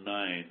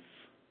 9th?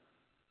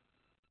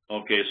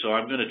 Okay, so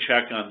I'm going to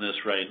check on this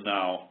right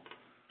now.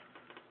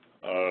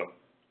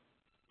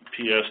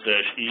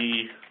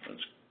 PS-E,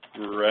 let's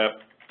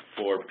grep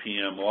for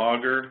PM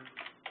logger.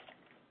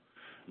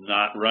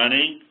 Not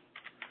running.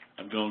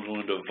 I'm going to go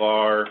into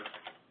var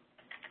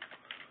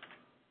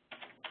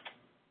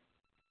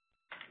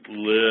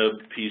lib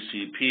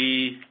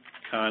PCP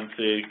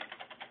config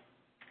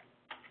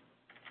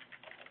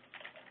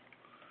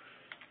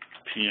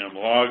PM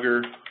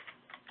logger.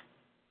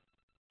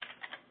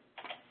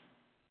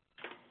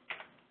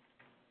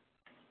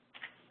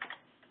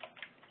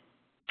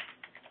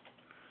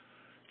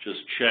 Just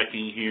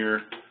checking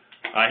here.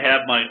 I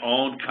have my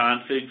own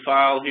config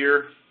file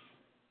here.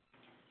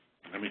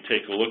 Let me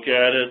take a look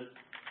at it.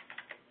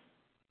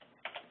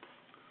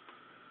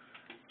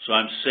 So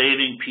I'm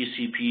saving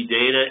PCP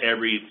data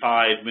every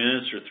 5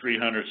 minutes or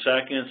 300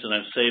 seconds, and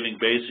I'm saving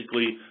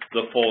basically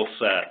the full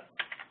set.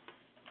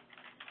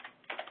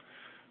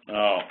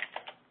 Now,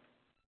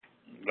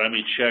 let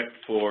me check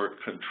for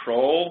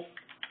control.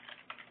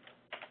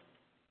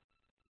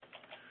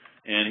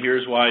 And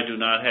here's why I do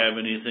not have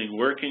anything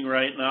working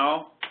right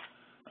now.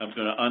 I'm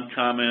going to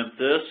uncomment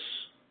this.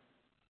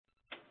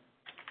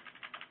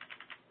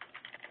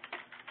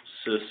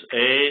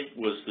 sys-a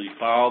was the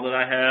file that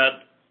I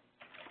had.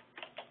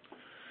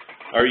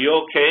 Are you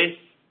okay?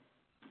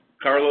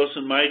 Carlos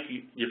and Mike,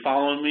 you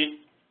following me?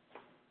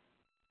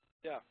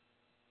 Yeah.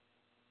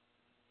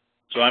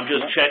 So I'm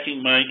just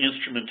checking my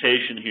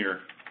instrumentation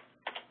here.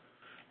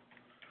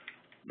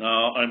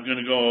 Now I'm going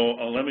to go,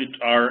 let me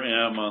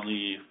RM on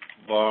the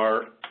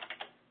var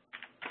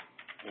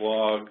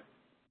log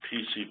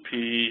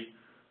PCP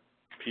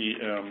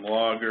PM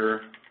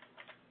logger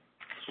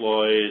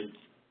Floyd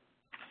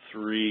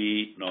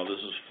 3, no, this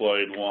is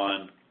Floyd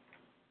 1.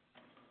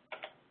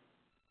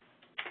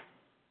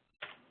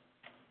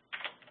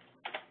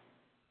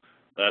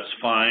 That's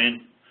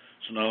fine.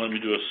 So now let me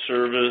do a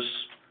service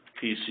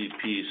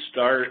PCP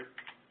start.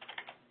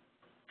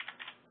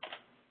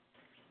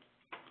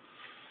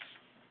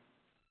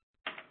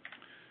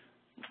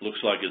 Looks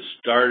like it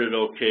started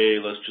okay.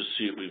 Let's just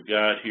see what we've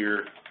got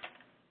here.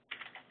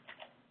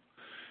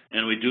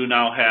 And we do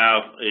now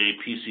have a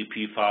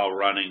PCP file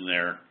running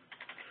there.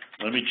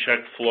 Let me check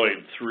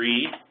Floyd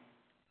 3.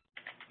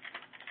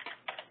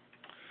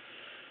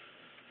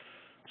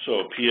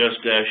 So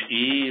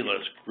PS-E,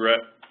 let's grep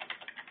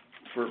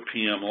for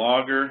PM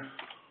logger.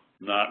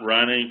 Not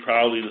running,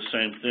 probably the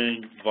same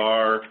thing.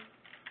 var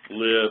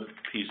lib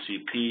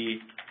PCP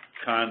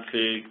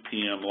config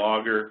PM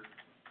logger.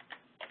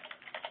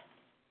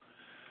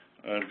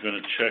 I'm going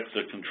to check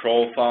the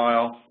control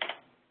file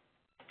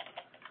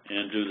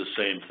and do the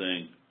same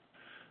thing.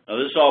 Now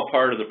this is all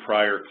part of the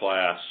prior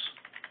class.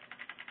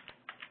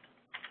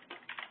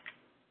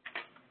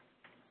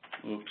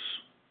 Oops.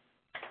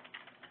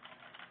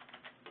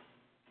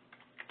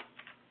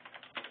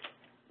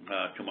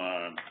 Come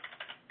on.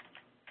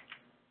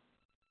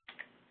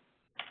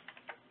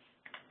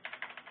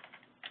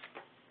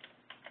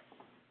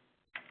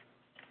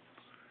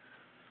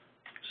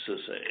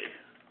 sys-a.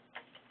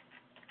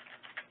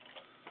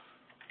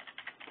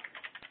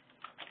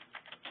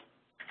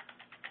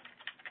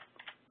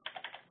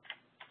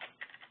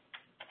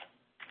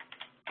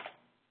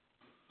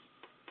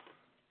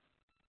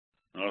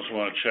 I also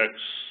want to check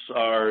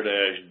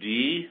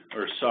SAR-D,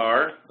 or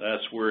SAR,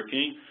 that's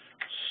working.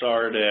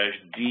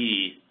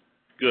 SAR-D,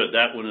 good,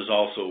 that one is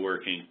also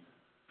working.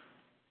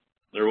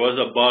 There was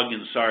a bug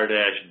in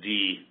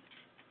SAR-D,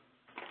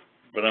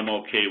 but I'm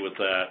okay with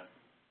that.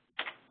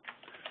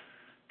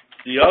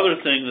 The other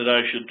thing that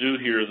I should do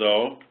here,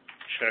 though,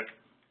 check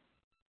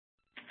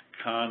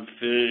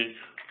config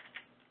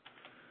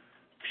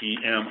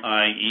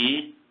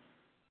PMIE,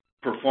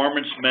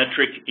 performance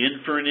metric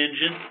inference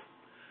engine.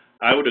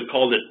 I would have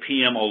called it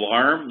PM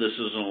alarm. This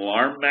is an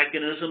alarm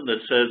mechanism that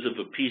says if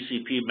a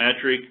PCP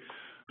metric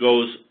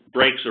goes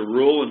breaks a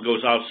rule and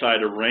goes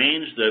outside a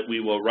range, that we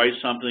will write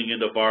something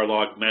into var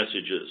log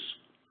messages.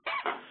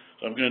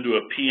 So I'm going to do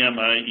a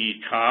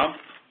PMIE conf.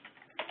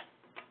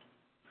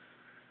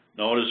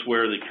 Notice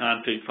where the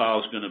config file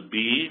is going to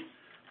be.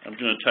 I'm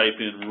going to type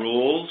in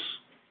rules,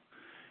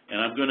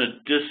 and I'm going to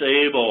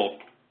disable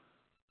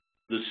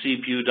the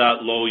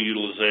CPU.low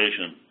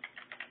utilization.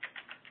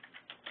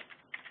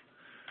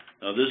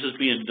 Now this is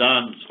being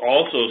done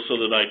also so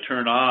that I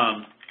turn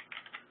on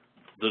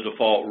the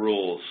default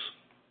rules.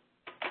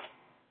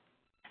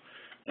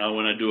 Now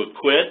when I do a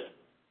quit,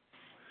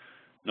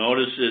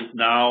 notice it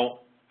now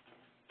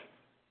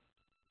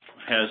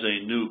has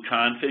a new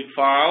config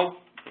file.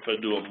 If I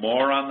do a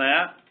more on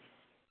that,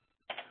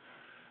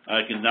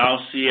 I can now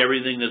see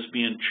everything that's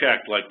being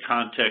checked, like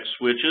context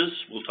switches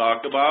we'll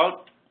talk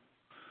about,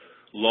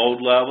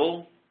 load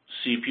level,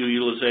 CPU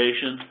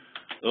utilization.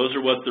 Those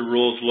are what the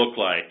rules look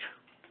like.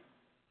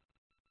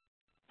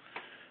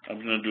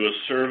 I'm going to do a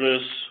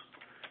service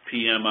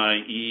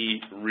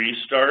PMIE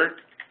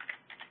restart.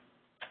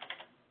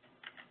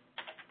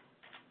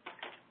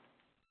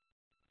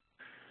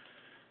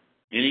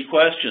 Any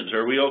questions?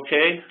 Are we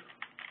okay?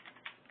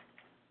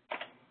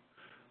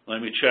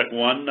 Let me check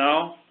one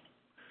now.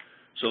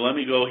 So let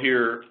me go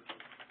here.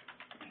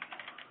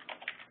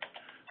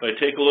 If I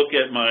take a look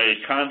at my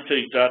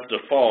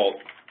config.default,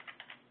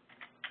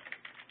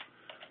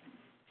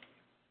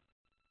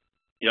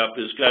 yep,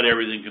 it's got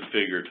everything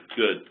configured.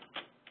 Good.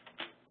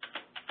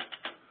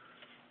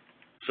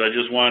 So I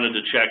just wanted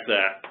to check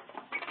that.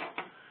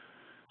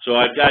 So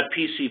I've got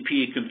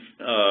PCP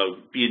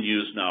being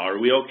used now. Are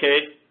we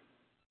okay?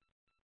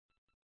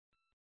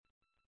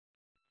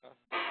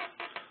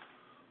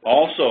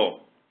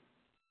 Also,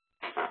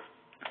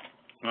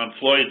 on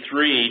Floyd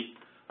 3,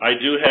 I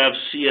do have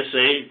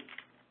CSA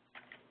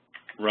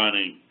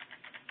running.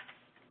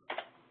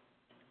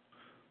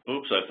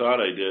 Oops, I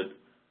thought I did.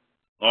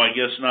 Oh, I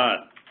guess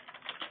not.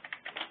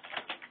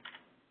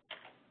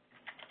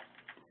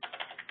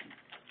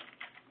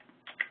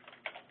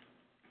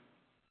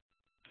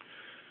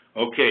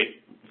 Okay,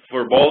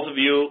 for both of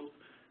you,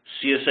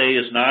 CSA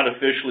is not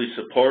officially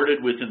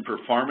supported within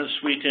Performance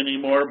Suite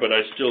anymore, but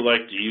I still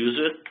like to use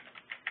it.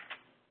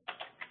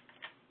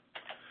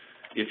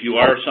 If you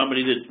are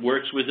somebody that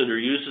works with it or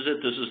uses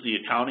it, this is the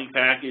accounting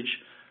package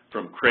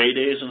from Cray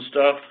days and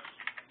stuff.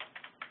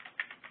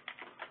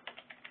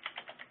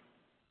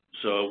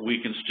 So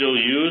we can still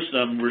use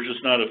them, we're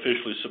just not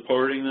officially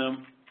supporting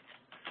them.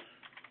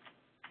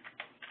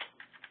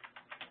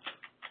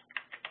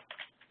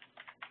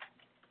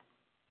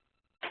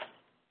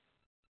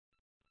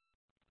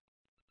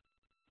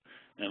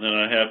 And then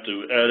I have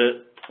to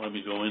edit. Let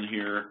me go in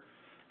here.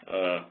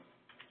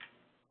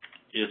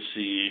 It's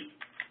the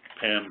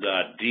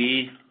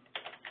pam.d,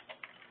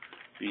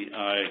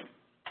 bi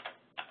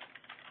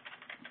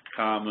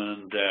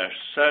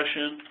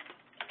common-session.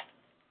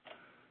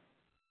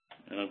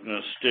 And I'm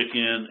going to stick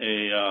in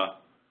a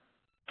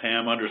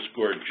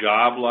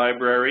pam_job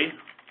library.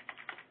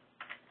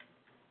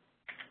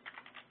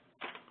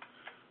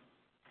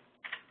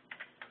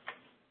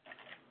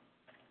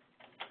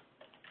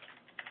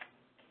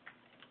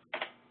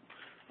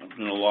 I'm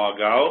going to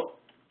log out,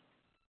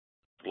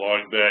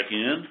 log back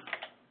in,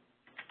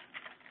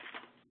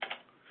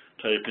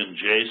 type in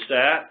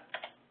JSTAT.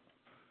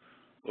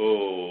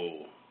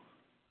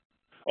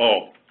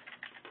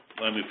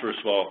 Let me first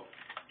of all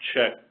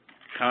check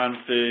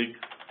config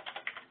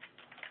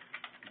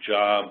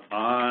job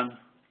on,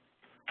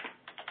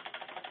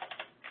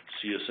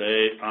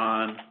 CSA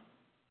on.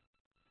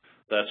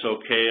 That's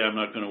okay, I'm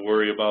not going to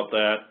worry about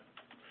that.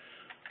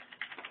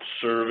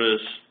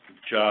 Service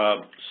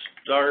job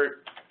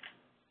start.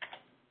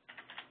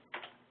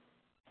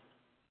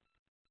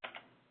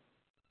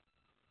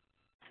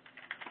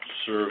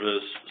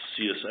 Service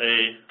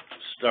CSA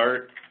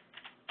start.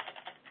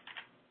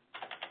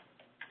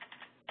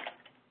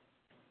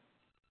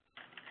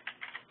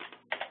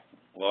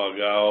 Log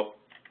out,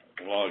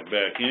 log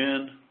back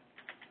in.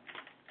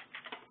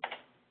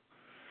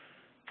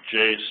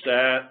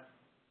 JSTAT,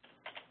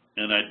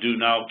 and I do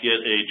now get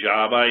a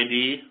job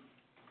ID.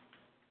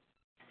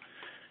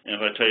 And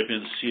if I type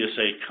in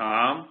CSA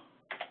COM,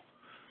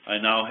 I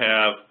now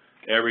have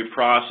every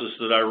process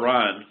that I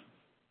run,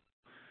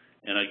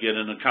 and I get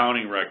an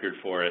accounting record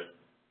for it.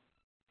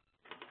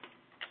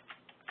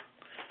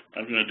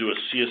 I'm going to do a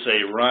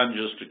CSA run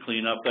just to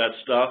clean up that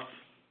stuff.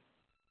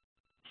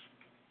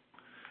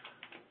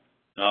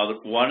 Now,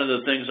 one of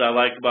the things I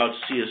like about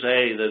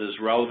CSA that is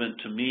relevant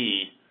to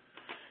me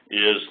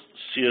is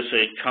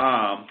CSA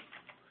COM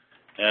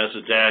as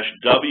a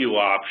 -W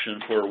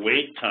option for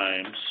wait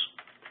times.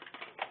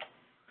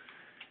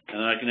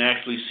 And I can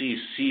actually see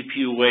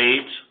CPU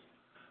wait,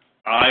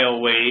 IO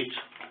wait,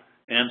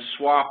 and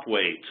swap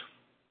wait.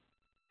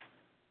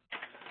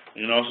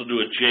 You can also do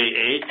a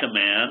JA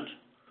command.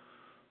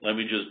 Let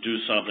me just do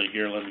something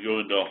here. Let me go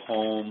into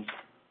home,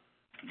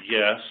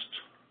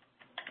 guest.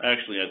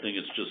 Actually, I think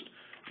it's just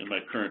in my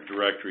current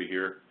directory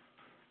here.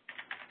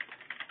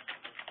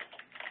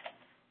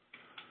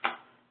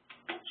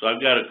 So I've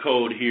got a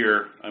code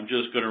here. I'm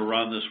just going to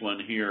run this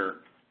one here,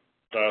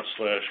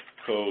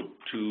 /code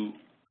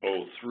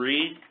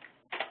 203.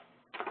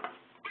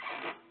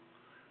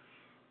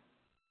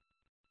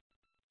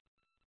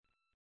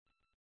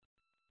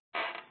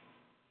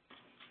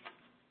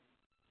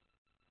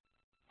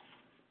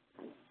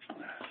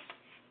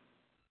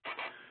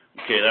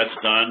 Okay, that's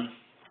done.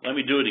 Let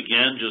me do it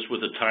again just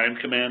with a time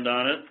command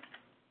on it.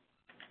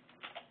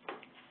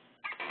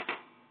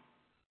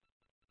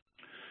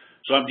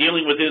 So I'm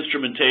dealing with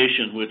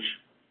instrumentation, which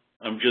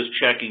I'm just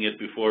checking it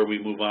before we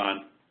move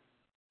on.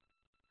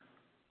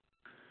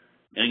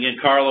 And again,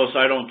 Carlos,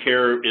 I don't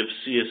care if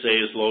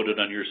CSA is loaded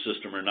on your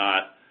system or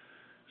not.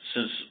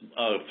 Since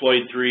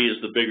Floyd 3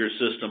 is the bigger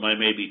system, I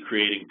may be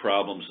creating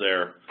problems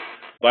there.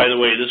 By the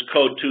way, this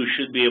code 2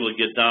 should be able to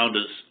get down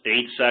to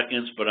 8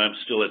 seconds, but I'm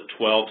still at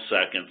 12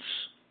 seconds.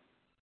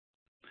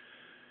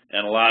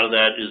 And a lot of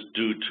that is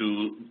due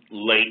to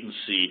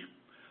latency.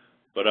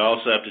 But I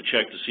also have to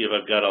check to see if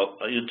I've got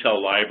an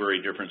Intel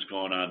library difference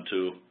going on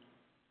too.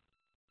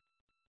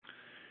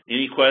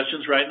 Any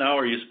questions right now?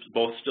 Are you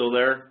both still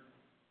there?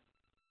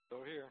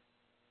 Still here.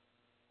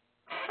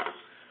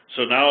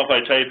 So now if I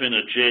type in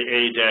a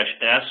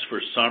JA-S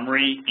for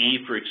summary, E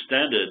for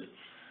extended,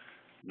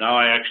 now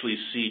I actually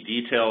see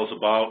details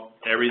about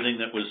everything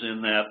that was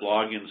in that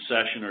login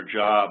session or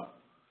job.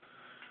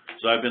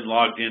 So I've been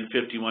logged in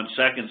 51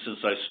 seconds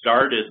since I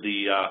started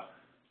the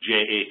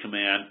JA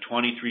command,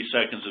 23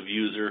 seconds of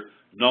user,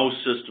 no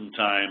system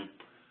time,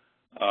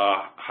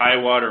 high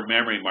water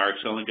memory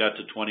marks, only got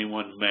to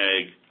 21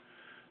 meg,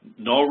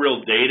 no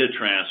real data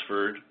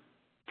transferred,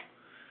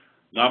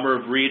 number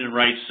of read and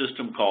write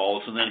system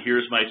calls, and then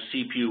here's my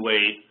CPU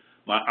weight,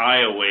 my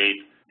IO weight,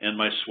 and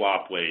my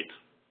swap weight.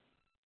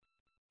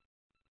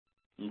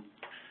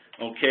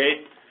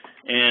 Okay,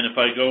 and if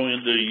I go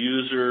into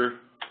user,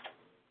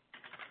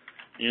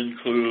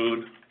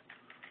 include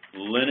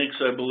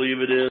Linux, I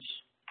believe it is,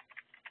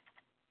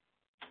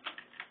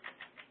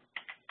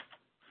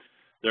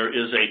 there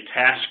is a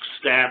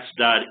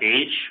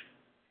taskstats.h,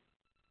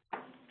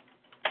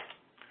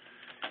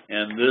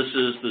 and this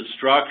is the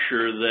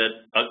structure that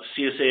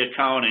CSA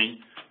Accounting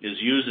is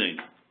using,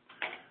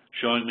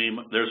 showing me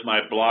there's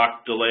my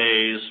block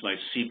delays, my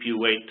CPU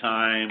wait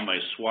time, my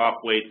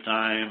swap wait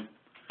time,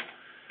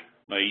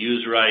 my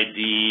user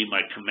ID,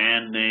 my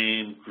command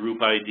name,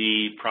 group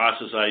ID,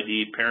 process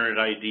ID, parent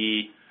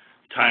ID,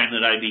 time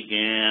that I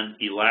began,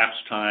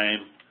 elapsed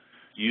time,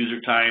 user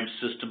time,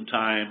 system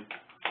time.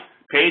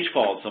 Page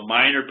faults. A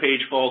minor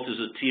page fault is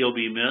a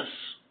TOB miss,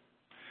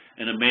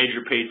 and a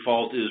major page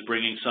fault is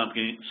bringing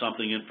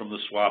something in from the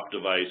swap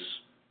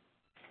device.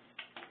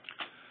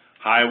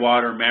 High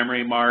water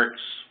memory marks,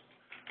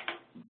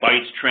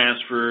 bytes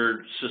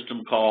transferred,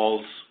 system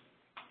calls.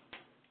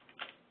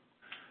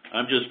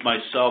 I'm just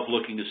myself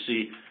looking to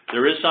see.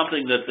 There is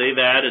something that they've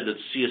added that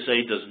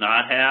CSA does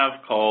not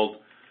have called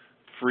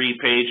free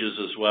pages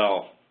as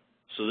well.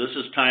 So this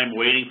is time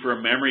waiting for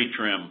a memory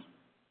trim.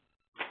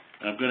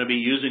 And I'm going to be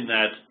using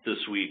that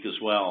this week as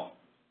well.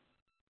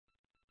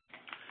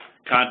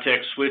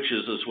 Context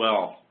switches as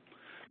well.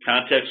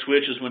 Context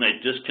switch is when I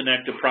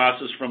disconnect a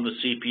process from the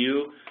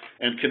CPU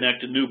and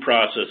connect a new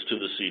process to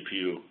the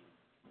CPU.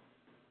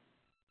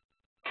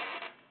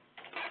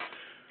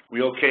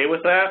 We okay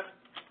with that?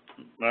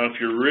 Now, if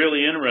you're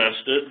really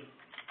interested,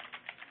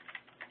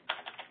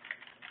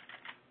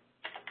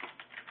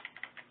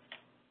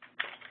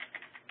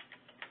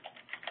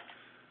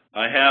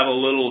 I have a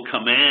little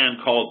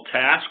command called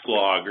task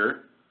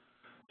logger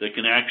that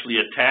can actually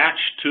attach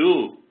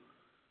to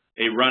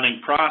a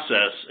running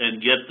process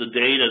and get the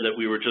data that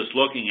we were just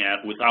looking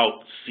at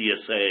without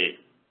CSA.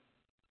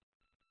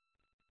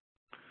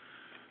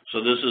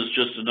 So this is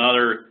just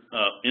another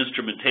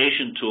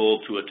instrumentation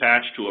tool to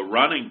attach to a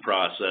running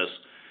process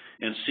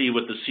and see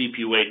what the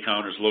CPU wait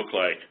counters look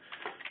like.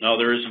 Now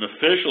there is an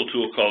official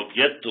tool called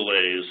get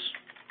delays,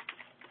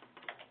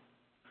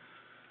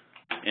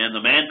 and the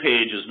man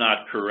page is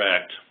not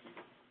correct.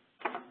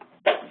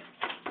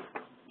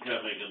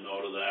 Gotta make a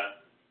note of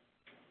that.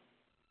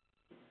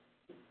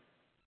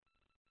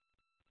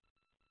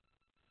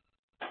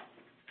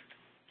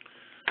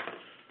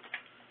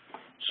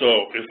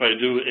 So if I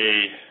do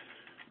a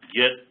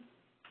get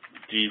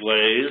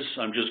delays,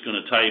 I'm just going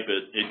to type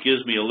it. It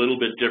gives me a little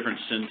bit different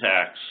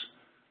syntax.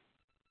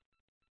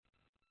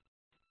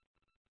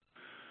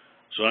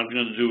 So I'm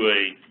going to do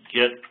a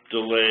get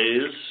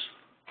delays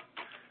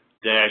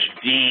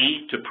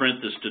 -D to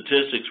print the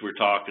statistics we're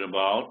talking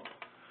about.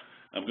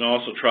 I'm going to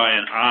also try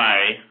an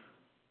I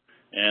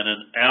and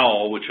an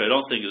L, which I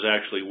don't think is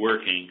actually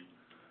working,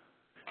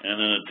 and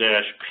then a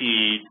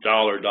 -P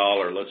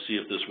 $. Let's see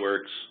if this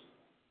works.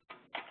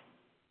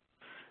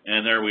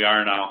 And there we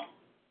are now.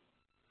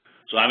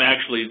 So I'm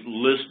actually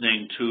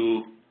listening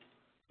to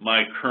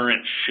my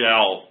current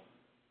shell.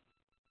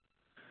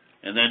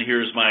 And then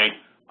here's my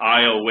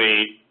IO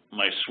weight,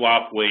 my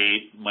swap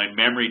weight, my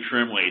memory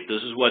trim weight.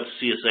 This is what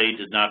CSA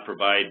did not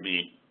provide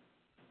me.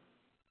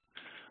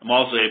 I'm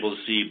also able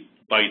to see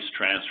bytes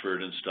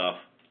transferred and stuff.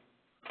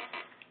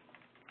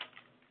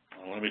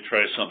 let me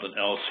try something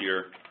else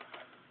here.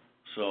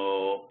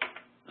 So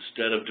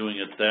instead of doing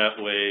it that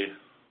way,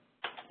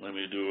 let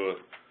me do a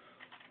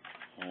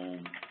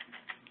home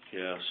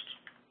guest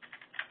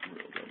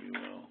real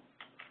WL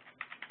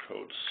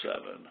code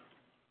 7.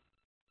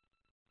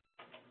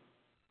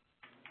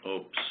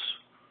 Oops.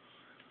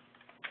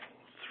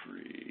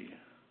 3.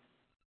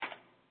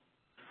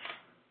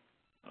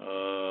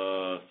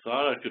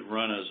 Thought I could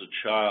run as a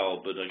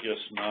child, but I guess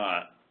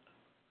not.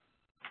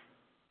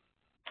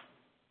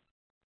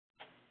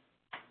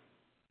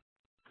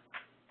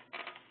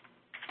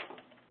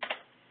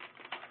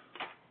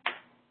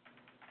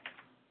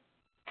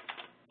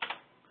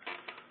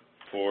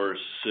 Four,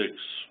 6,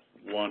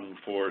 1,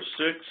 4,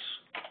 6.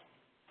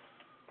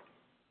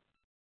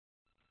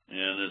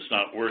 And it's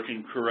not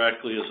working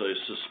correctly as I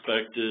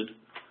suspected.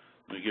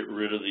 Let me get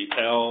rid of the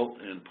L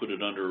and put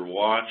it under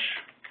watch.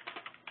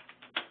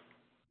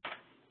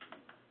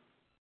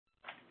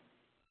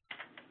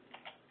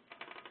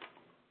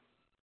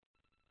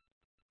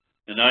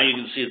 And now you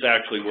can see it's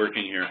actually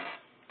working here.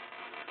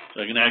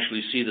 So I can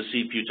actually see the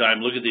CPU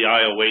time. Look at the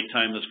I/O wait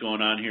time that's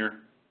going on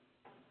here.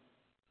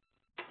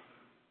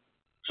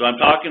 So I'm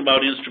talking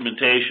about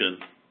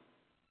instrumentation.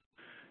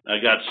 I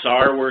got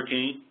SAR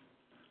working.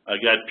 I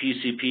got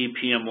PCP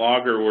PM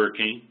Logger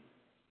working.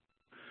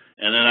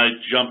 And then I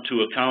jumped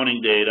to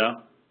accounting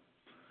data.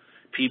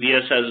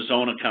 PBS has its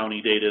own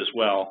accounting data as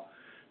well.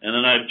 And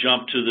then I've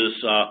jumped to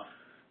this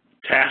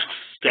task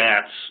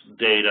stats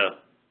data.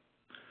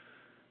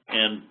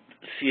 And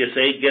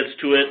CSA gets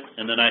to it,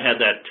 and then I had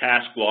that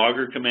task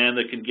logger command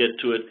that can get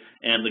to it,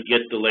 and the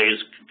get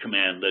delays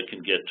command that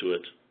can get to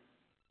it.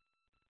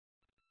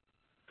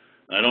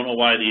 I don't know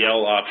why the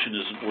L option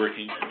isn't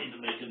working. I need to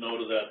make a note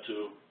of that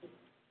too.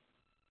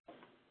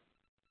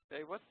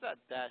 Hey, what's that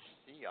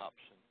 -C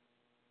option?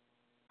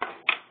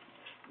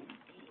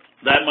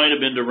 That might have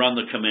been to run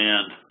the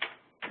command.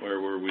 Where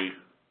were we?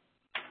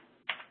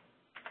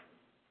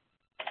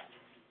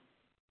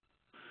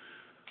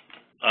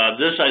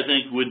 This, I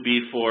think, would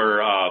be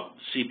for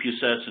CPU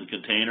sets and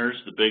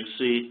containers, the big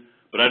C,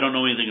 but I don't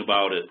know anything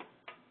about it.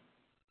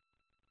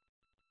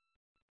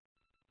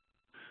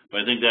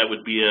 But I think that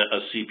would be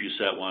a CPU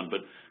set one.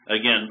 But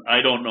again,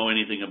 I don't know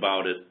anything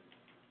about it.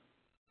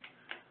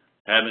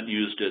 Haven't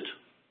used it.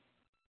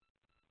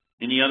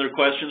 Any other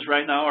questions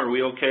right now? Are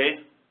we okay?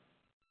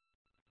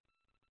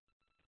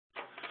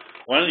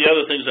 One of the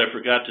other things I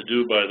forgot to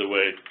do, by the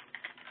way,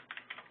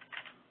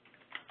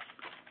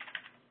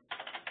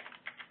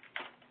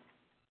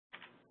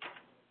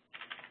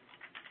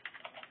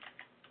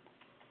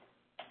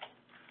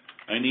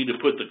 I need to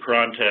put the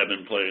cron tab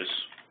in place.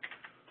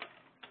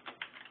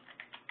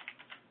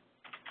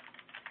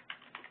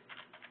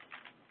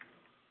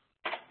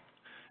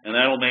 And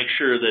that'll make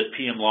sure that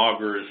PM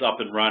Logger is up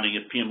and running.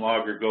 If PM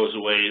Logger goes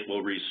away, it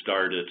will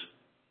restart it.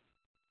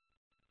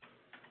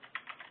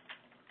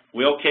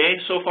 We okay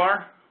so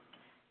far?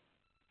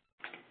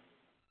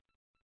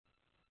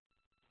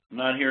 I'm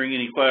not hearing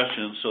any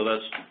questions, so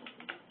that's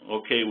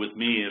okay with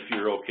me if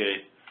you're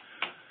okay.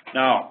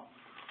 Now,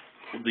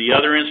 the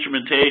other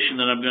instrumentation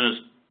that I'm going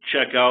to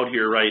check out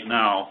here right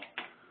now,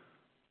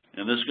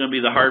 and this is going to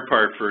be the hard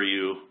part for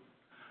you,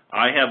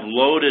 I have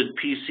loaded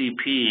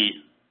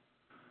PCP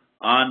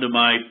onto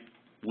my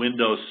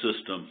Windows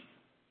system.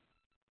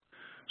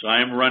 So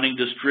I am running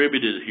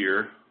distributed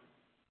here.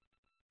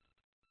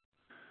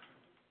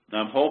 Now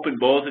I'm hoping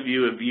both of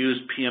you have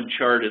used PM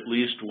Chart at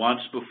least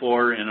once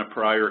before in a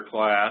prior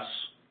class.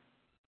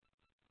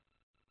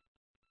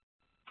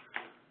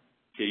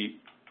 Okay,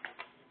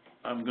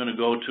 I'm going to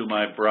go to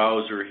my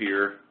browser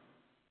here,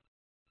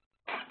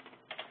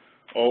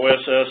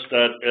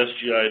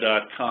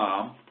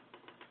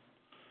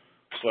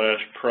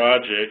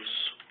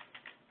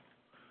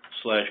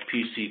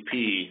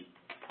 oss.sgi.com/projects/PCP.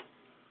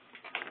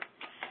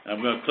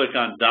 I'm going to click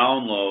on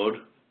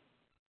download.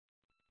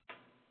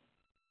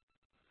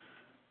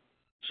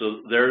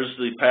 So there's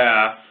the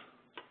path.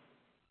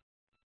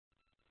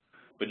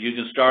 But you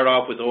can start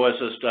off with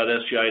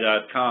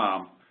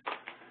oss.sgi.com.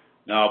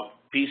 Now,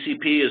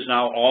 PCP is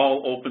now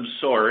all open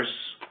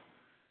source,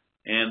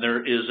 and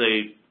there is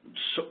a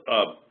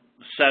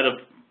set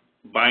of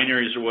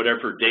binaries or whatever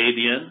for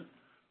Debian,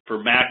 for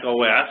Mac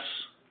OS.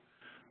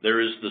 There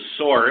is the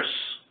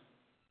source.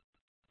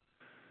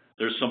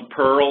 There's some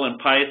Perl and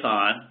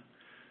Python.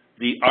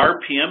 The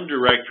RPM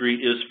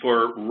directory is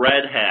for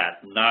Red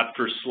Hat, not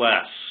for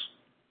SLES.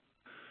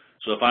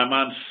 So if I'm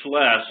on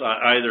SLES,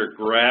 I either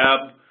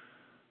grab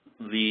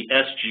the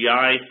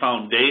SGI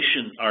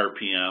Foundation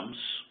RPMs,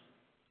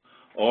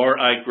 or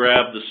I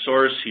grab the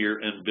source here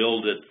and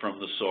build it from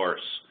the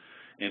source.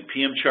 And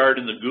PM Chart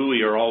and the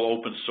GUI are all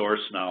open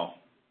source now.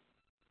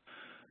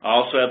 I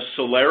also have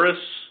Solaris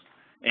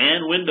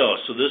and Windows.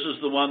 So this is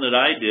the one that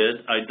I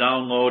did. I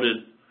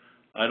downloaded,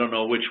 I don't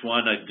know which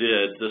one I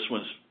did. This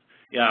one's,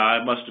 yeah,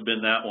 I must have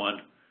been that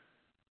one.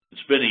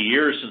 It's been a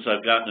year since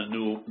I've gotten a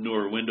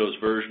newer Windows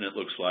version, it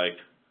looks like.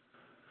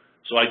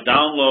 So I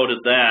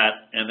downloaded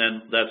that, and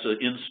then that's an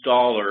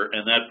installer,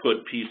 and that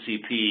put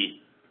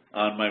PCP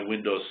on my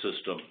Windows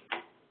system.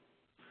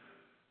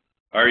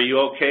 Are you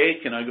okay?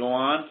 Can I go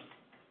on?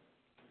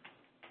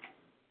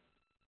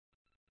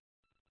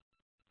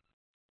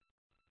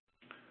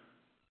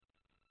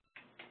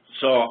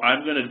 So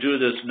I'm going to do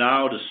this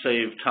now to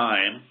save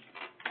time.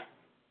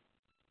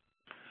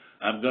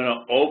 I'm going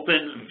to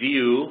open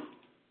View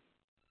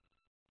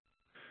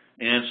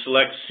and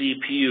select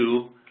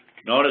CPU.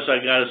 Notice I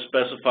got to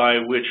specify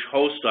which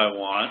host I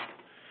want,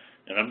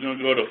 and I'm going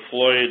to go to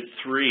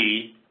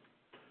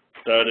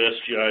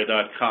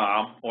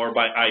floyd3.sgi.com or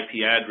by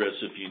IP address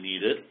if you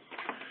need it,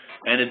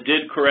 and it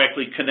did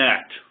correctly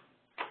connect.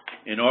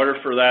 In order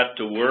for that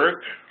to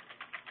work,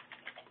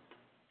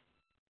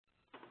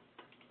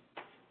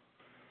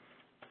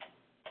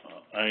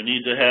 I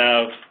need to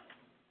have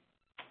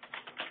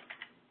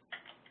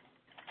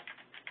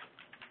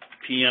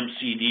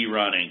PMCD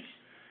running.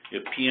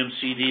 If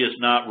PMCD is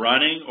not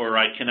running or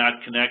I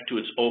cannot connect to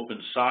its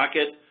open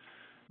socket,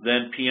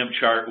 then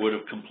PMChart would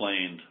have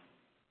complained.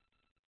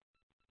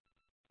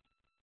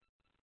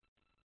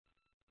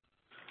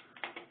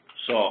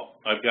 So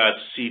I've got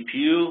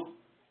CPU.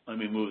 Let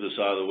me move this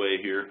out of the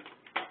way here.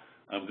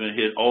 I'm going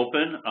to hit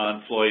Open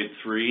on Floyd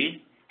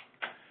 3,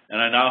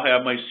 and I now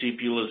have my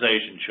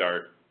CPUization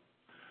chart.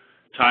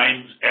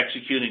 Time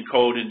executing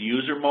code in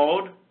user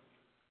mode,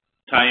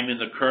 time in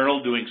the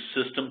kernel doing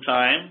system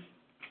time,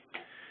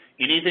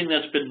 anything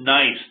that's been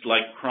niced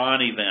like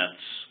cron events,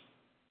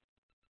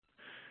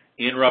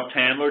 interrupt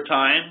handler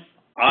time,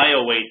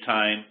 IO wait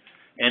time,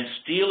 and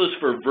STEAL is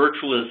for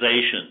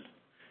virtualization.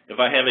 If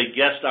I have a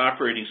guest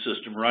operating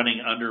system running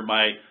under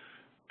my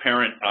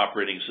parent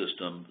operating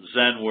system,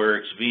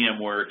 ZenWorks,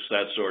 VMworks,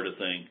 that sort of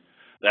thing,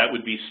 that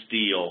would be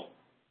STEAL.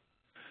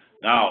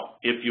 Now,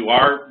 if you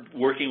are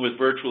working with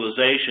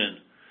virtualization,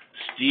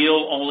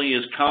 STEAL only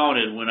is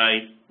counted when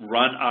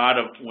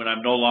when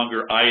I'm no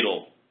longer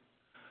idle.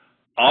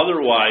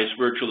 Otherwise,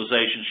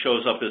 virtualization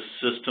shows up as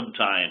system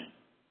time.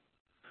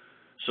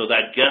 So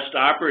that guest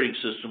operating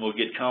system will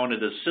get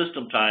counted as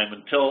system time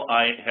until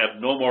I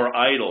have no more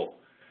idle.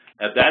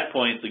 At that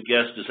point, the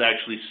guest is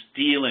actually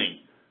stealing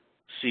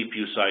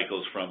CPU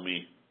cycles from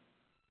me.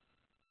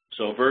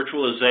 So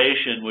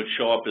virtualization would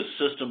show up as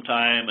system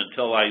time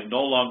until I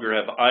no longer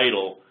have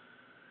idle.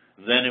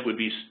 Then it would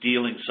be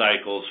stealing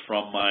cycles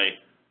from my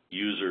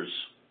users.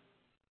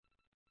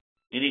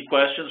 Any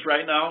questions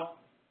right now?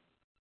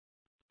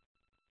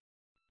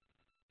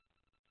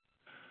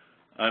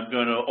 I'm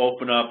going to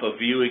open up a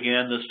view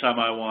again. This time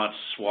I want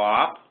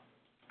swap.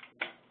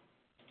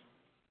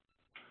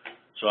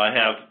 So I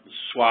have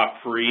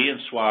swap free and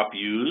swap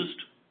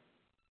used.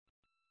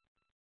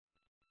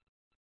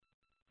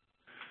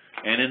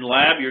 And in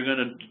lab, you're going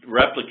to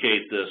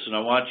replicate this. And I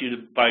want you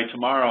to, by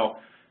tomorrow,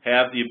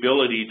 have the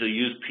ability to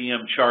use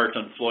PMChart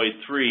on Floyd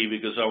 3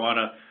 because I want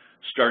to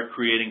start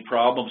creating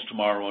problems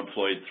tomorrow on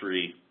Floyd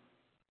 3.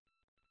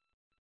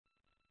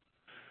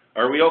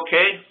 Are we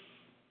okay?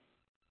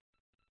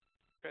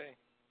 Okay.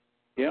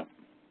 Yep.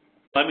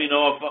 Let me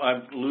know if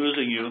I'm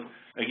losing you.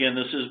 Again,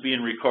 this is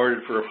being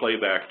recorded for a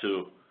playback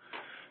too.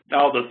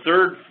 Now, the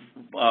third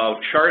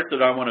chart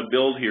that I want to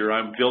build here,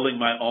 I'm building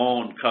my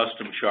own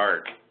custom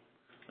chart.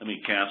 Let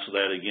me cancel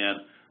that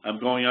again. I'm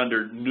going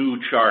under New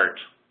Chart,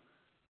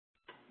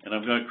 and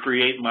I'm going to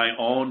create my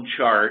own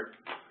chart,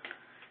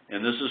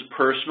 and this is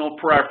personal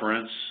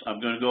preference. I'm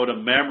going to go to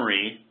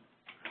Memory,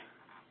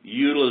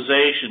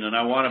 Utilization, and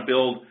I want to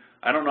build,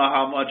 I don't know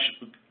how much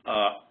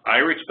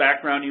IRIX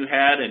background you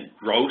had in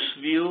gross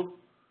view,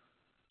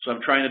 so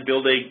I'm trying to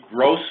build a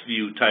gross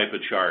view type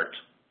of chart.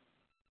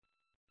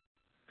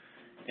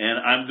 And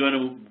I'm going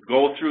to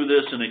go through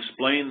this and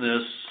explain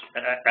this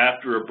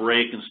after a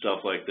break and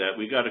stuff like that.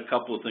 We got a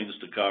couple of things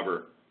to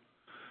cover.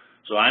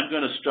 So I'm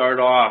going to start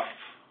off,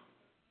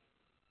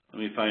 let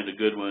me find a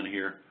good one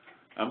here.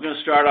 I'm going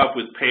to start off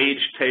with page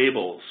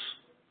tables.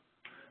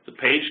 The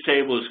page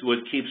table is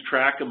what keeps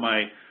track of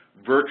my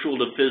virtual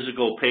to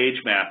physical page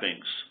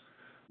mappings.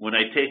 When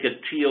I take a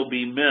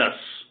TLB miss,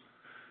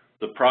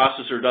 the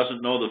processor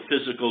doesn't know the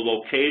physical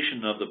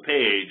location of the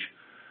page,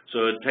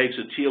 so it takes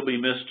a TLB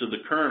miss to the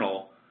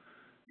kernel,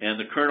 and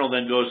the kernel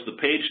then goes to the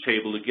page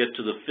table to get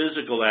to the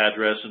physical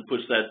address and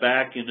puts that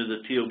back into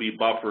the TLB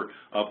buffer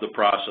of the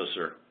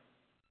processor.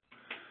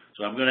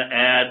 So I'm going to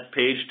add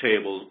page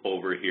tables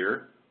over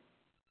here.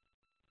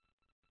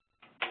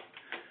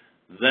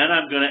 Then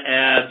I'm going to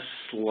add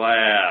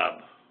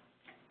slab.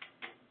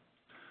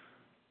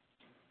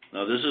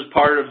 Now this is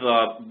part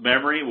of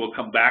memory. We'll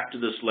come back to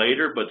this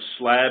later, but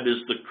slab is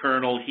the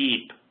kernel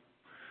heap.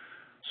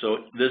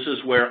 So this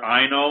is where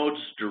inodes,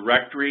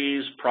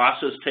 directories,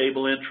 process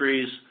table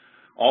entries,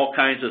 all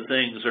kinds of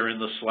things are in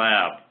the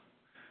slab.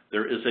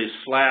 There is a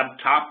slab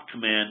top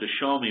command to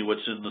show me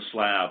what's in the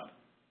slab.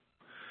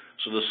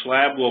 So the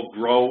slab will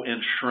grow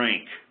and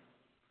shrink.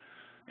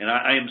 And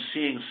I am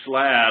seeing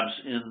slabs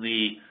in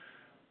the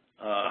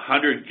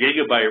 100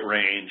 gigabyte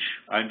range.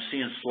 I'm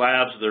seeing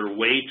slabs that are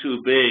way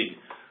too big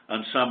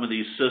on some of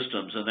these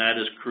systems, and that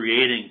is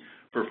creating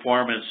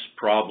performance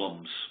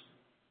problems.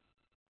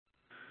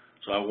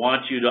 So I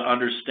want you to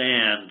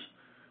understand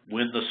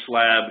when the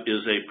slab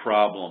is a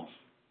problem.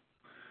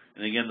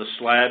 And again, the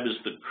slab is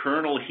the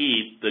kernel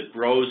heap that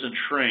grows and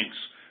shrinks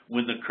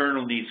when the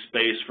kernel needs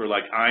space for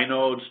like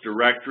inodes,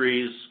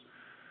 directories,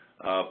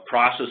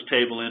 process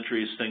table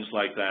entries, things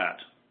like that.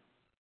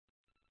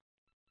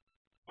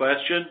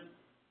 Question?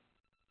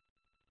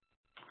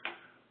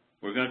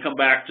 We're going to come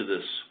back to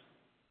this.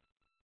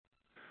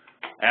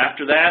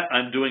 After that,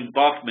 I'm doing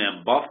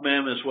BuffMem.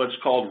 BuffMem is what's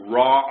called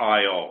raw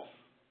I/O.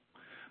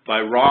 By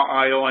raw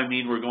I/O, I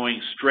mean we're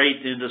going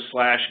straight into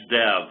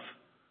 /dev.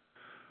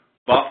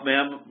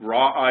 BuffMem,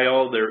 raw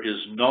I/O, there is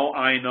no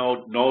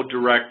inode, no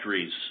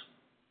directories,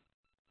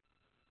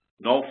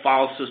 no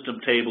file system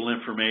table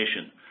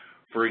information.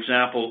 For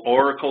example,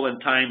 Oracle and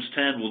times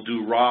 10 will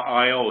do raw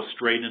I/O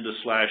straight into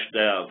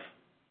 /dev.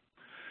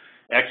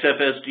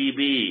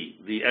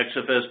 XFSDB, the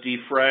XFS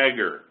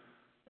defragger,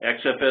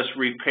 XFS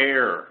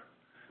repair,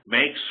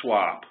 make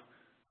swap.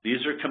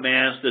 These are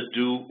commands that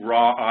do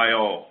raw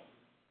I/O.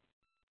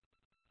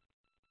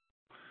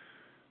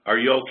 Are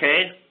you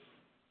okay?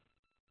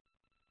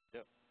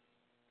 Yep.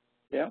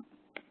 Yeah.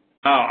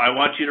 Now, I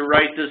want you to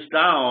write this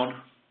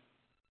down.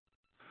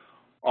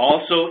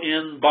 Also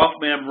in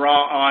BuffMem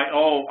raw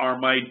I/O are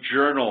my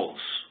journals,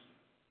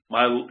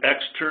 my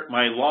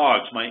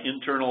logs, my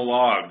internal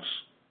logs.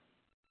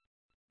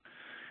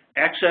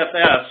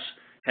 XFS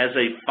has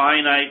a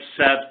finite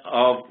set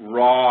of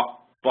raw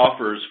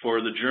buffers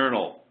for the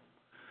journal.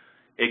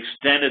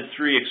 Extended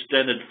 3,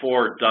 Extended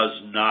 4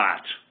 does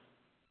not.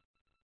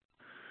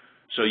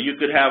 So you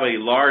could have a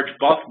large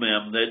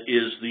BuffMem that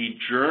is the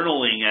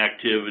journaling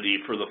activity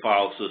for the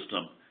file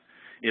system.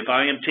 If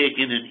I am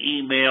taking an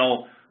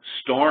email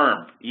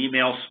storm,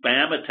 email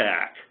spam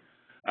attack,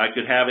 I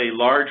could have a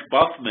large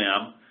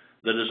BuffMem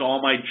that is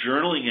all my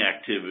journaling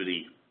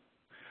activity.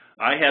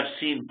 I have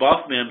seen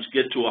BuffMems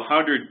get to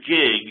 100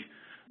 gig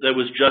that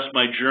was just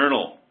my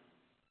journal.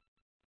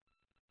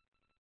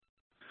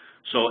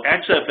 So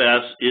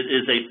XFS, it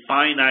is a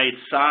finite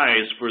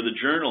size for the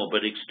journal,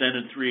 but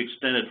Extended 3,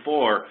 Extended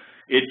 4,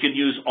 it can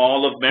use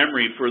all of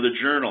memory for the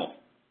journal.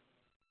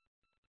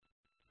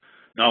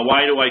 Now,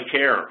 why do I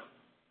care?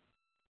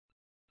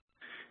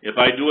 If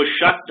I do a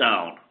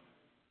shutdown,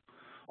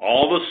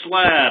 all the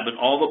slab and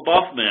all the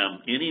BuffMem,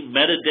 any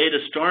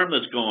metadata storm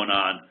that's going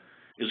on,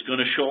 is going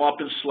to show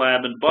up in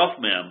slab and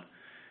BuffMem,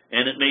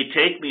 and it may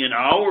take me an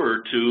hour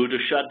or two to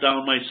shut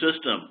down my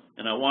system,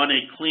 and I want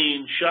a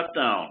clean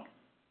shutdown.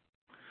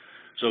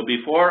 So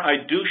before I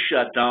do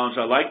shutdowns,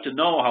 I like to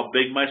know how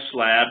big my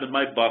slab and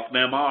my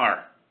BuffMem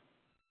are.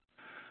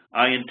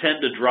 I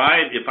intend to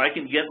drive, if I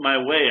can get my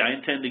way, I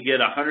intend to get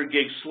 100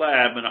 gig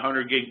slab and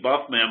 100 gig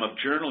BuffMem of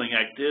journaling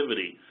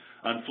activity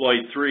on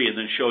Floyd 3 and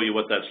then show you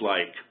what that's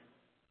like.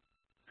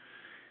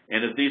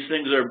 And if these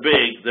things are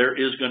big, there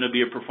is going to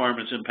be a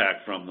performance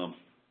impact from them.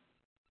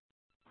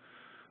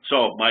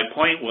 So my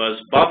point was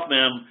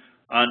BuffMem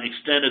on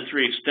Extended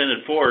 3,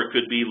 Extended 4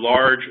 could be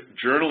large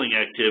journaling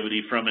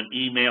activity from an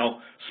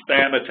email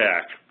spam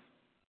attack.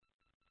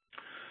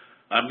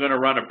 I'm going to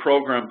run a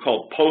program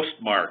called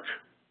Postmark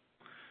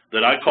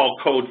that I call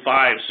Code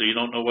 5 so you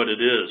don't know what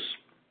it is.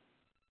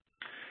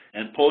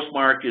 And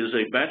Postmark is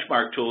a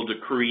benchmark tool to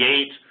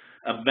create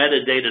a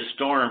metadata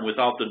storm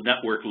without the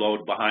network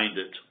load behind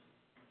it.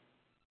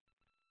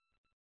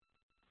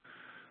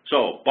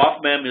 So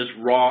BuffMem is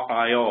raw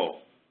I/O,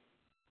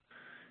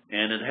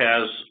 and it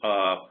has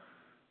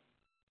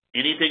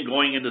anything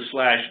going into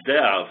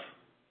 /dev,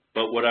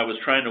 but what I was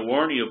trying to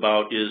warn you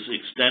about is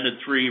Extended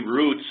 3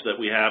 roots that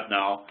we have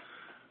now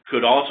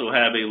could also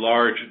have a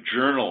large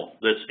journal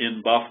that's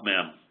in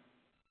BuffMem.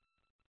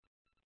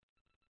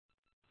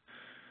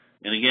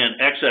 And again,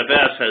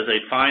 XFS has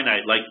a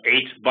finite, like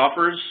 8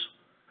 buffers,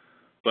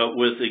 but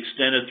with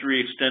Extended 3,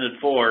 Extended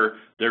 4,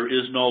 there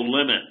is no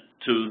limit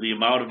to the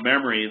amount of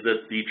memory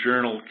that the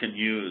journal can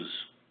use.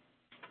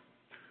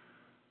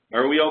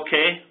 Are we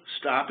okay?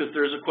 Stop if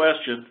there's a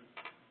question.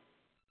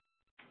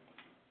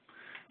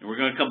 And we're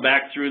going to come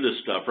back through this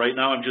stuff. Right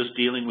now I'm just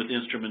dealing with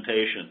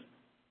instrumentation.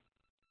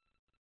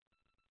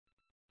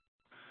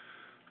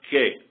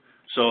 Okay,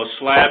 so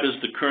slab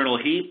is the kernel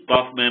heap,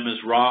 BuffMem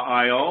is raw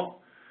I/O.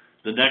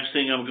 The next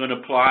thing I'm going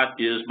to plot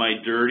is my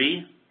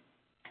dirty.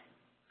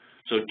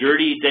 So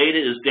dirty data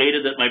is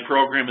data that my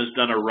program has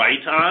done a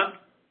write on,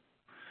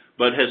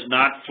 but has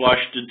not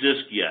flushed to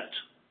disk yet.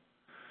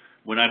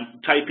 When I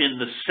type in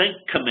the sync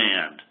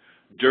command,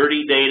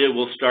 dirty data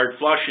will start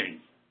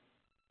flushing.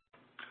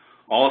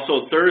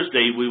 Also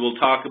Thursday, we will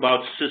talk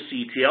about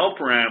sysctl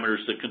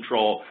parameters that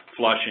control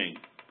flushing.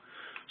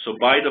 So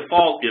by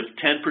default, if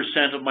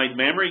 10% of my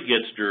memory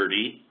gets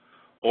dirty,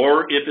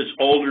 or if it's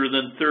older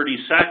than 30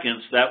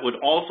 seconds, that would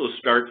also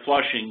start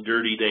flushing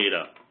dirty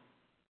data.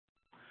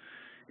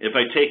 If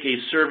I take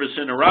a service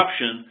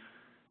interruption,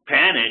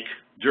 panic,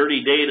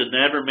 dirty data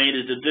never made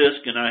it to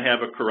disk and I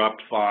have a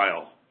corrupt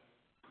file.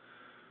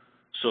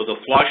 So the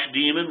flush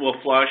daemon will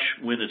flush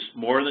when it's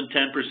more than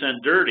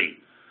 10% dirty,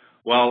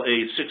 while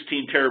a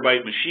 16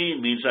 terabyte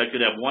machine means I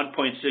could have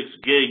 1.6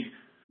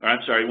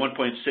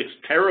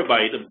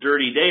 terabyte of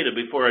dirty data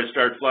before I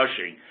start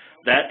flushing.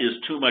 That is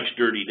too much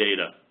dirty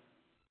data.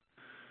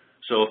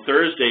 So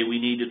Thursday, we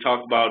need to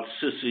talk about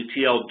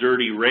sysctl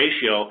dirty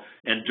ratio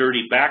and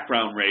dirty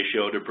background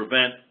ratio to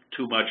prevent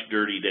too much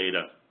dirty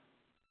data.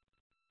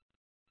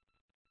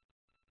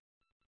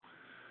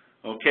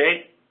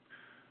 Okay,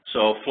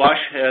 so flush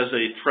has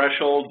a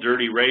threshold,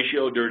 dirty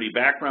ratio, dirty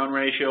background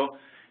ratio,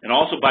 and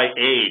also by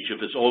age,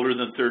 if it's older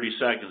than 30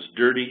 seconds,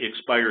 dirty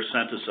expires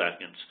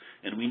centiseconds.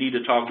 And we need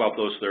to talk about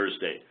those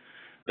Thursday.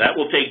 That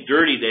will take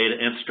dirty data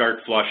and start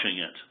flushing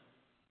it.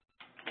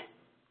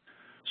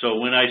 So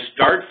when I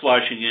start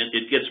flushing it,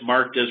 it gets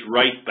marked as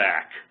write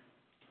back.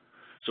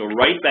 So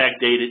write back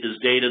data is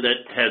data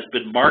that has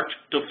been marked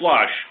to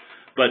flush,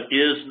 but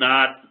is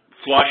not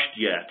flushed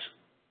yet.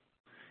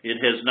 It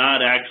has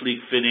not actually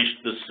finished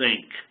the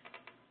sink.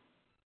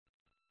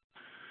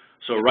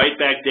 So write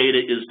back data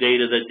is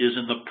data that is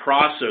in the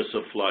process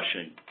of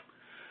flushing.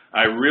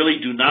 I really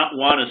do not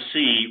want to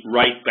see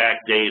write back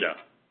data.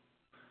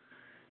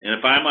 And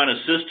if I'm on a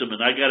system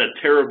and I got a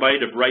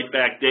terabyte of write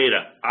back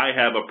data, I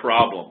have a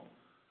problem.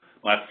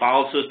 My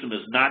file system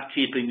is not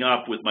keeping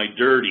up with my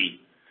dirty,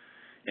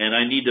 and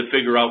I need to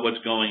figure out what's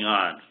going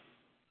on.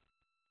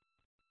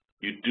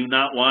 You do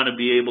not want to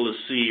be able to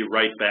see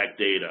write back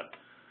data.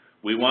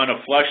 We want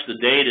to flush the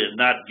data and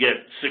not get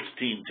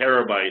 16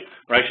 terabyte,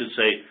 or I should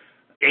say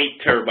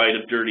 8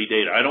 terabyte of dirty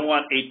data. I don't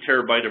want 8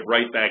 terabyte of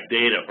write back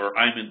data, or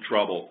I'm in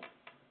trouble.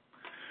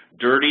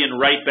 Dirty and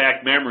write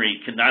back memory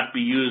cannot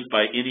be used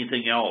by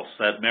anything else.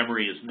 That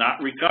memory is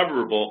not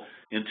recoverable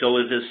until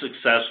it is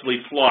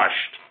successfully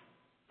flushed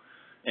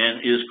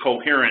and is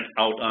coherent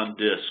out on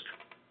disk.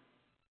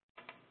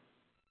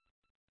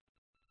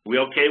 We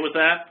okay with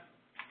that?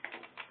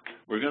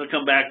 We're going to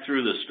come back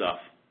through this stuff.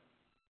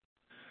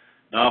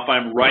 Now, if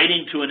I'm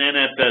writing to an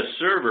NFS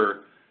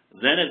server,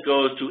 then it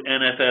goes to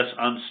NFS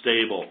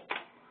unstable.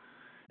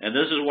 And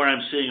this is where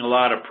I'm seeing a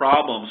lot of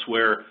problems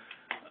where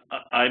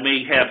I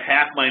may have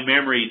half my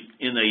memory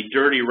in a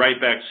dirty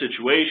write-back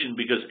situation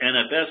because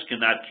NFS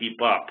cannot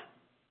keep up.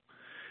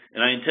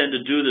 And I intend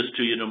to do this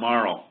to you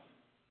tomorrow.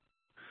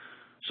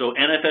 So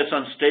NFS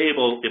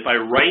unstable, if I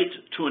write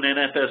to an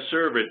NFS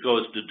server, it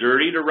goes to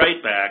dirty to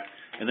write back,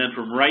 and then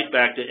from write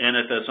back to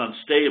NFS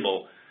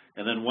unstable.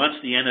 And then once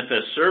the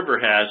NFS server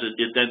has it,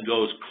 it then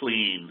goes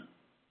clean.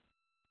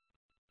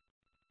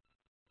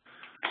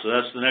 So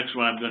that's the next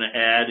one I'm going to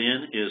add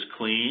in is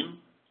clean.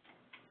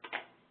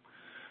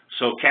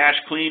 So cache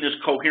clean is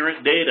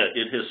coherent data.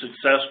 It has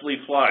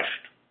successfully flushed.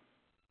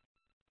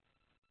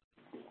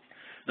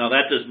 Now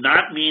that does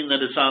not mean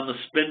that it's on the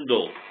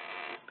spindle.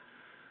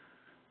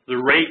 The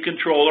RAID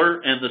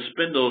controller and the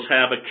spindles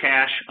have a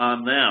cache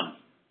on them.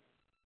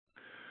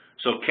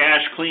 So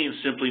cache clean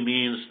simply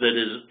means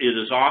that it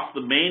is off the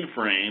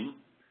mainframe,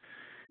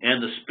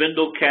 and the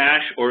spindle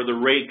cache or the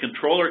RAID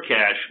controller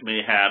cache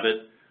may have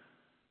it,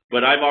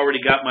 but I've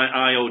already got my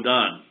I/O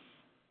done.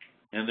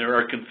 And there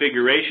are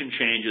configuration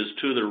changes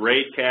to the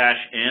RAID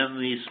cache and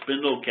the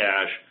spindle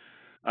cache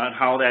on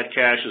how that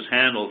cache is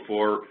handled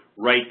for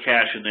write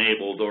cache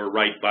enabled or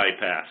write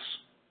bypass.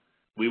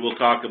 We will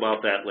talk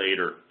about that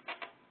later.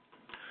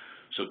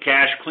 So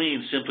cache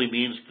clean simply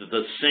means that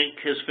the sink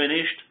has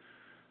finished,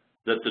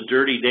 that the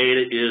dirty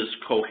data is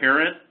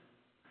coherent,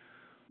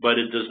 but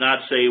it does not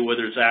say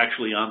whether it's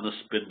actually on the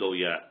spindle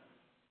yet.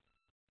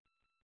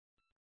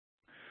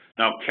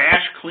 Now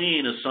cache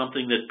clean is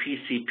something that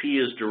PCP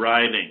is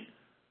deriving,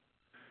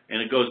 and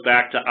it goes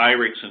back to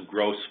IRIX and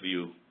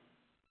Grossview.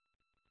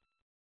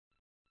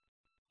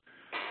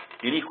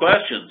 Any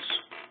questions?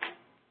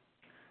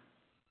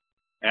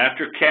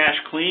 After cache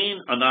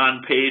clean,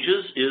 anon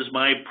pages is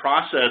my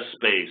process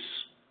space.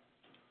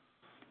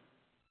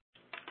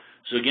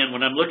 So again,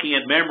 when I'm looking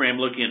at memory, I'm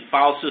looking at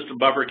file system,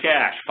 buffer,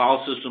 cache.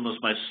 File system was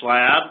my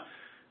slab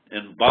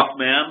and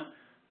buffmem.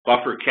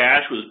 Buffer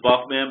cache was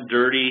buffmem,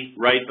 dirty,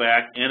 write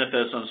back,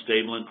 NFS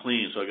unstable, and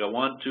clean. So I got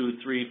 1, 2,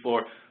 3,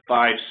 4,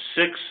 5,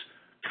 6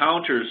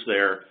 counters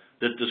there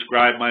that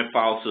describe my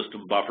file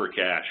system buffer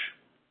cache.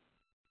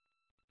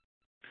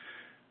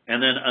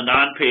 And then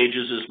anon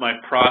pages is my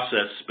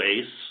process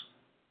space.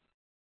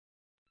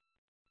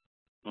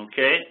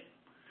 Okay.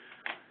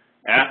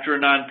 After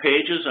anon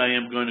pages, I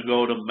am going to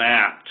go to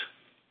mapped.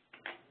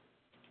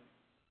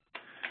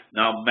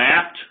 Now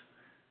mapped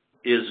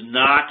is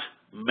not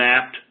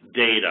mapped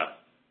data.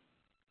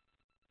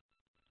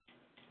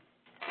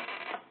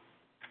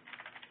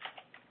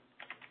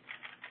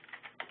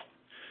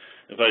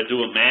 If I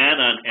do a man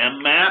on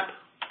mmap,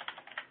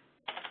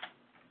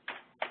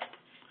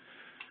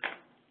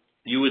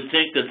 you would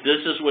think that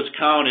this is what's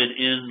counted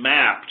in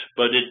mapped,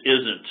 but it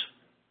isn't.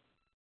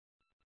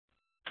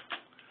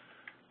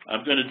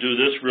 I'm going to do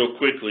this real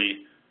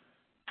quickly.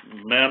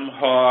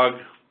 Memhog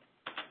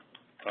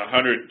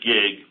 100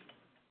 gig.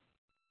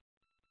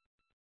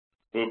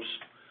 Oops.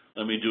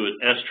 Let me do an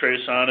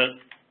strace on it.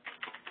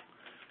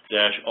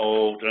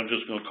 -O. I'm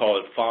just going to call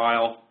it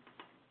file.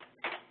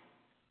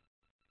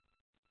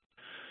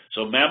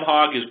 So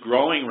Memhog is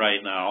growing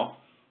right now.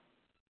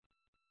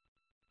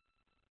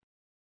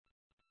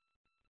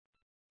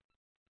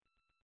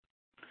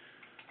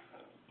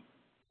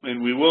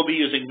 And we will be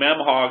using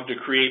Memhog to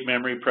create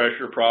memory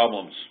pressure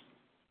problems.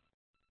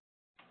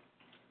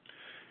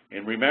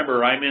 And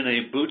remember, I'm in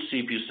a boot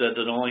CPU set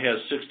that only has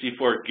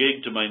 64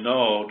 gig to my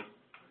node,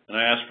 and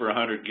I asked for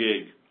 100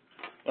 gig.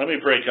 Let me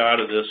break out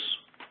of this,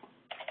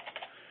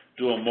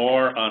 do a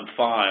more on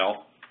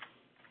file,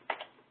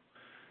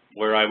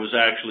 where I was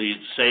actually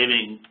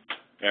saving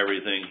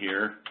everything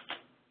here.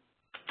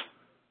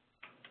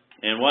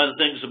 And one of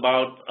the things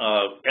about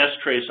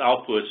strace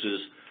outputs is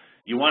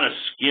you want to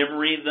skim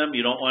read them.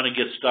 You don't want to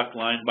get stuck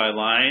line by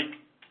line.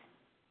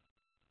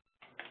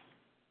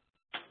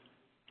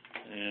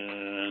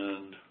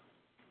 And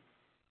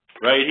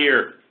right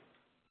here,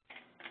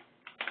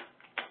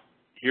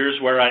 here's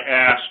where I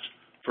asked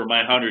for my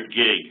 100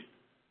 gig.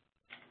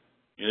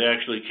 It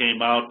actually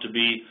came out to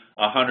be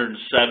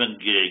 107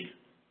 gig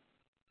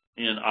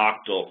in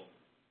octal.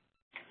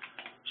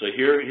 So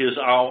here is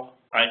how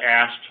I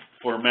asked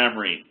for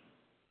memory.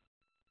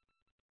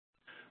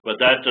 But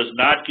that does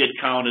not get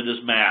counted as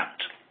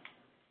mapped.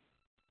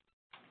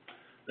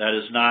 That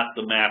is not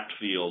the mapped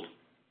field.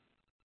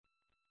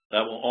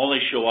 That will only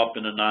show up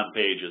in the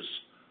non-pages.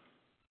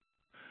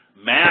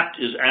 Mapped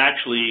is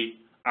actually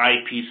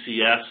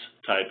IPCS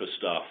type of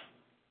stuff.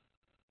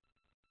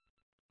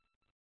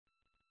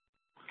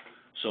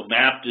 So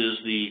mapped is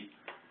the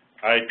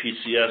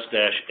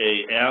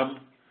IPCS-AM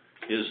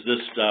is this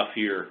stuff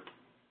here.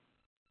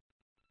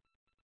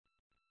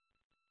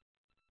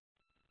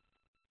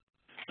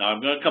 Now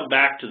I'm going to come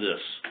back to this.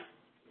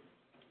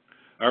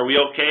 Are we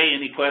okay?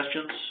 Any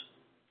questions?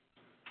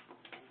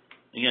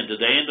 Again,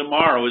 today and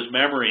tomorrow is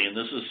memory, and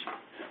this is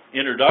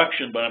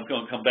introduction, but I'm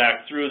going to come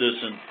back through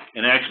this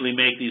and actually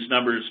make these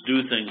numbers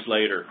do things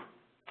later.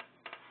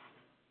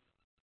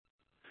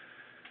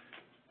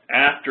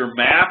 After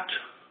mapped,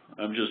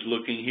 I'm just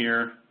looking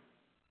here.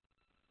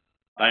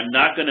 I'm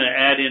not going to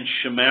add in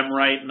shemem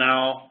right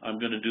now. I'm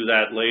going to do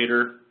that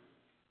later.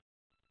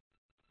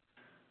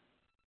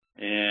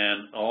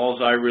 And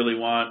all I really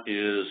want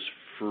is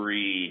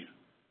free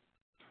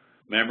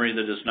memory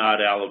that is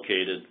not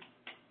allocated.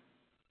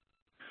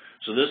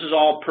 So this is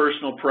all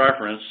personal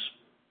preference,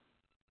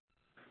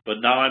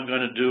 but now I'm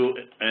going to do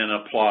and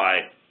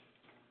apply.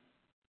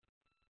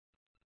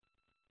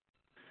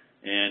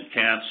 And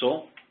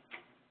cancel.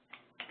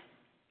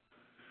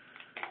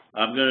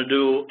 I'm going to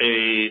do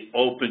a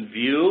open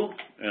view,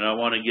 and I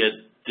want to get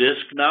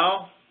disk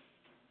now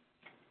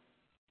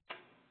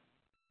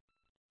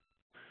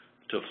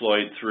to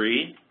Floyd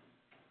 3.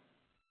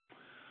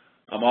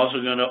 I'm also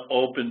going to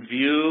open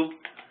view,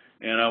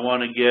 and I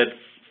want to get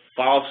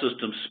file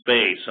system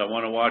space. I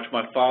want to watch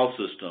my file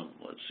system.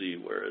 Let's see,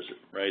 where is it?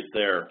 Right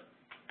there.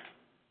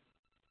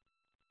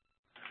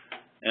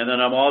 And then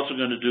I'm also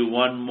going to do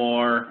one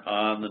more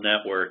on the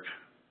network.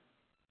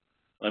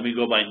 Let me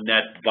go by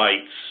net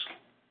bytes.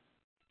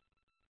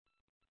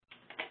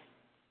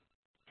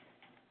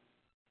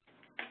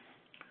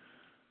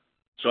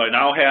 So I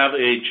now have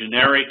a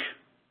generic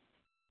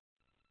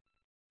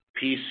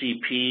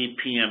PCP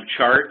PM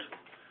chart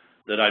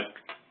that I've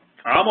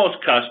almost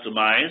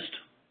customized.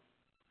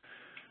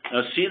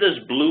 Now see this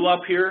blue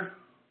up here?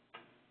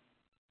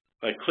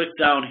 If I click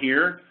down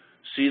here,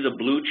 see the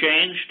blue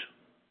changed?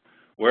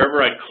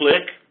 Wherever I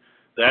click,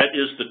 that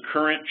is the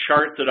current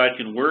chart that I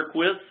can work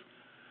with.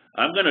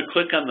 I'm going to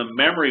click on the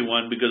memory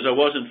one because I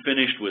wasn't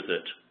finished with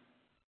it.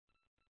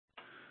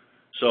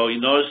 So you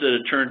notice that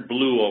it turned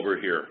blue over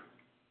here.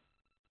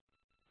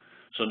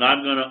 So now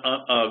I'm going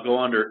to go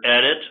under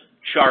Edit,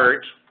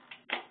 Chart,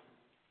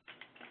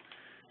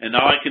 and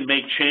now I can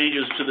make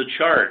changes to the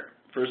chart.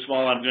 First of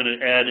all, I'm going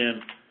to add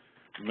in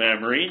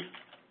memory,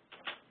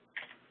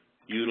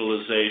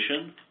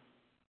 utilization,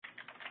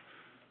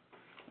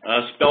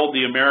 spelled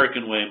the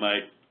American way,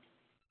 Mike.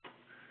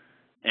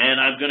 And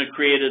I'm going to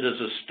create it as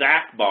a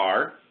stack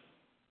bar,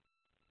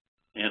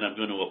 and I'm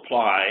going to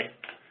apply,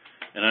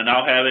 and I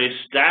now have a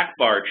stack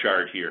bar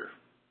chart here.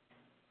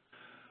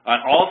 I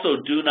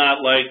also do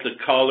not like the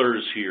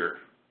colors here.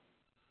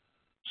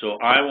 So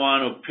I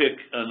want to pick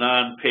a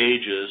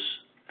non-pages,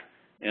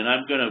 and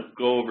I'm going to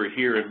go over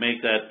here and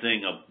make that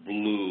thing a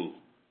blue.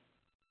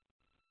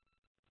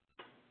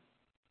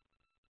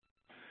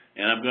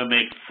 And I'm going to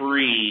make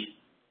free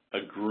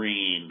a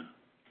green,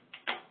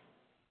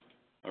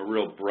 a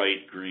real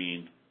bright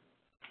green.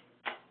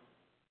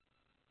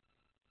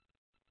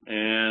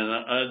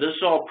 And this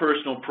is all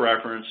personal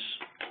preference.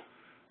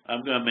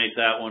 I'm going to make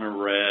that one a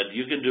red.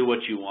 You can do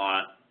what you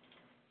want,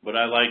 but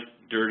I like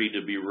dirty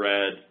to be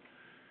red.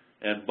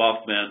 And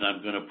Buffman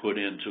I'm going to put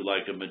into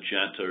like a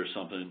magenta or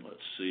something.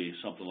 Let's see,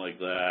 something like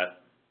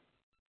that,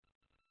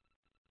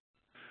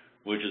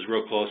 which is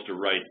real close to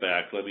right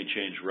back. Let me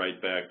change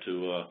right back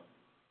to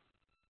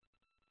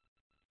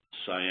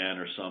cyan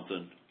or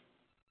something.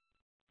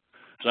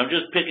 So I'm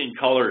just picking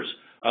colors.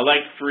 I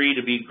like free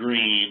to be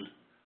green.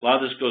 A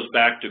lot of this goes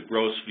back to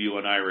gross view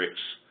and IRIX.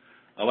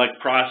 I like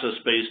process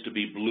space to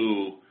be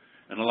blue,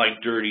 and I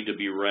like dirty to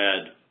be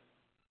red.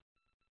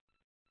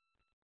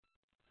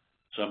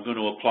 So I'm going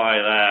to apply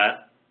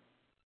that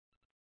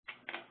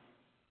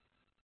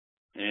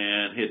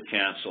and hit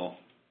cancel.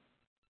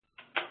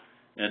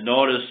 And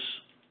notice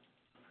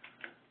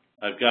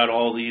I've got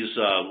all these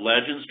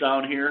legends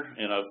down here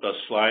in a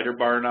slider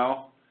bar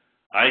now.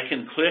 I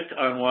can click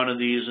on one of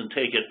these and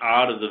take it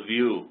out of the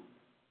view,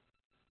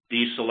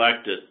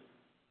 deselect it.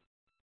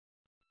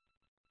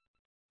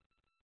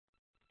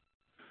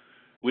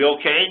 We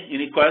okay?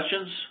 Any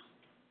questions?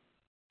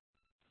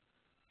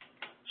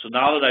 So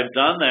now that I've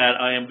done that,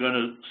 I am going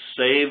to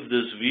save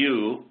this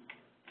view.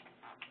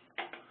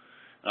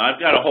 Now, I've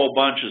got a whole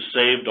bunch of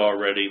saved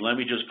already. Let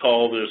me just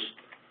call this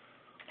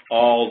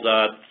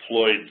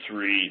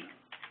all.floyd3.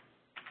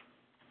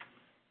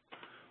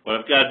 But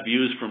I've got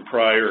views from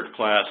prior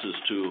classes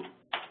too.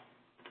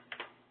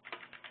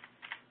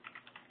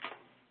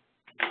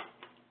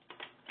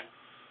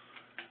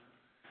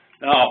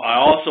 Now, I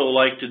also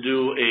like to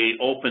do a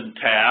open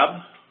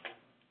tab.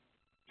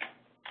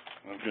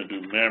 I'm going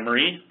to do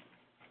memory.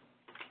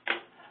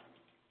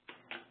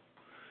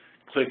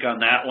 Click on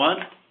that one.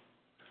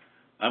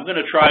 I'm going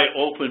to try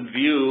open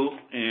view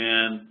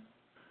and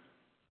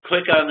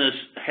click on this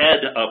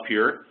head up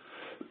here.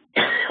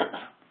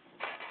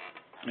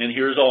 And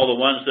here's all the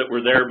ones that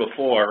were there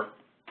before.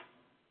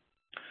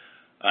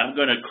 I'm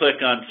going to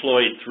click on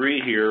Floyd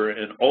 3 here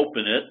and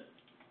open it.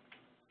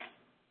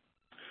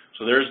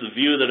 So there's the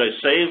view that I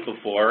saved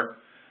before.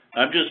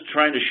 I'm just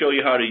trying to show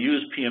you how to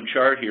use PM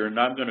Chart here, and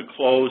I'm going to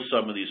close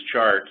some of these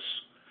charts.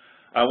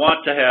 I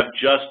want to have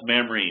just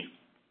memory,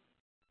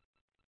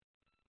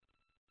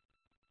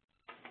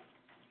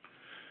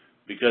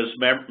 because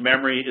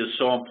memory is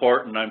so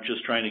important. I'm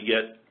just trying to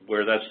get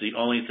where that's the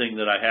only thing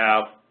that I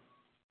have.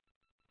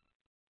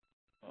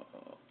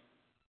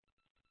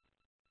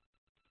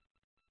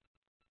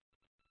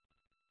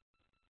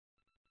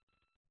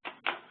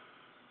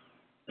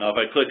 Now if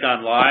I click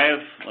on live,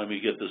 let me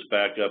get this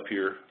back up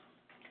here.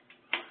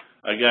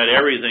 I got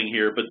everything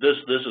here, but this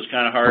is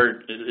kind of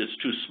hard. It's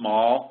too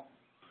small.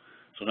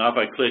 So now if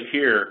I click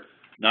here,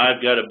 now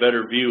I've got a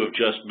better view of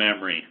just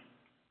memory.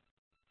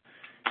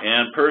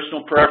 And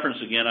personal preference,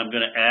 again, I'm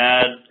going to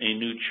add a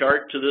new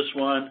chart to this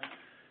one,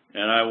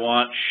 and I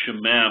want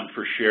SHMEM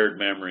for shared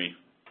memory.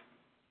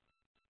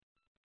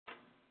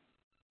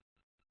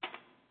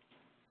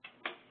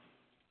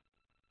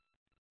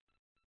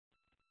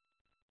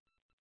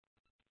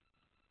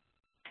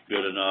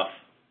 Good enough.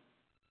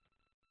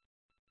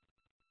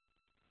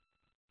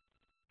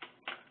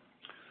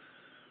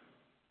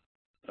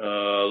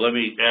 Let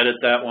me edit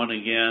that one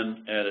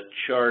again, edit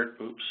chart,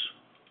 oops.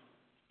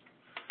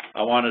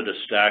 I wanted a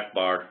stack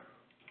bar.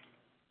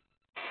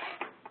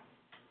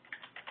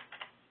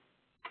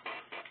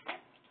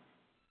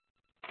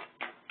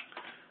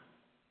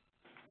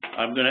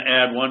 I'm going to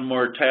add one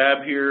more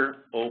tab here,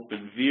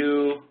 open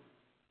view.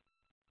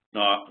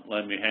 No,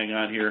 let me hang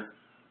on here.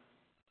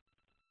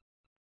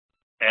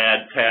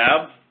 Add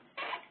tab.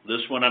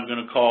 This one I'm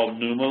going to call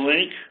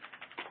NumaLink.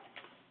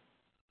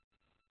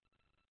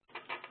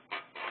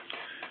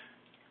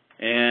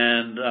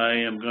 And I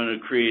am going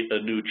to create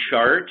a new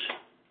chart.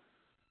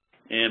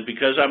 And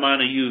because I'm on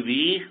a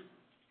UV,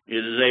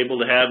 it is able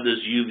to have this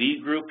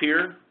UV group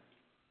here.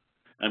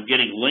 I'm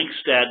getting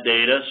LinkStat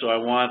data, so I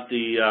want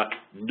the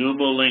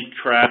NumaLink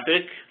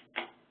traffic.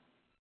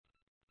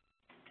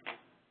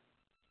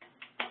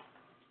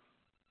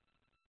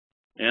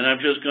 And I'm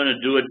just going to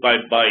do it by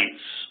bytes.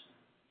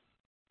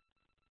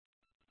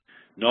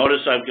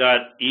 Notice I've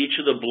got each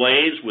of the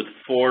blades with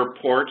 4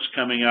 ports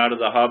coming out of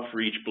the hub for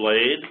each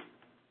blade.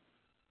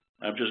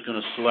 I'm just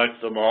going to select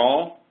them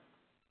all,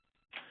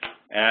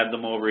 add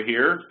them over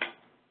here,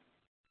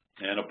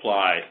 and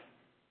apply.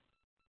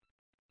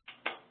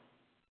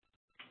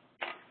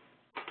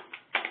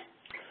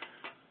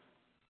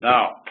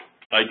 Now,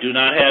 I do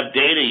not have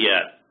data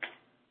yet.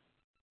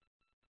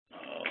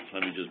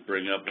 Let me just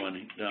bring up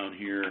one down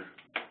here.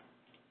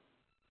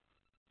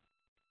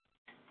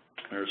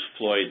 There's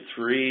Floyd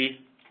 3.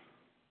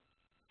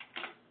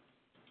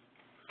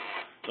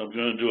 So I'm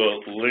going to do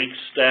a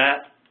LinkStat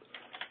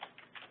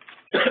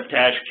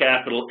dash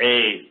capital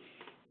A.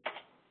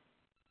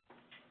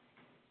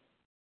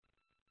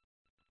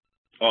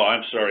 Oh,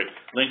 I'm sorry,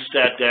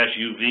 LinkStat dash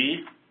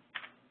UV.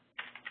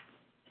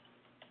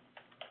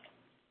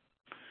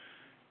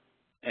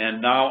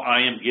 And now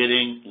I am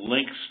getting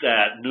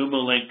LinkStat,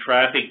 NumaLink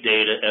traffic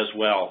data as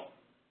well.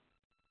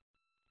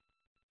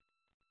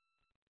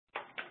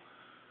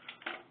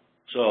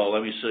 So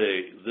let me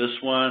say, this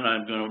one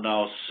I'm going to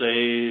now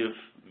save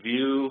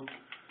view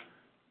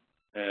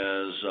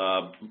as,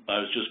 I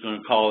was just going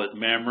to call it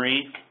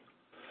memory.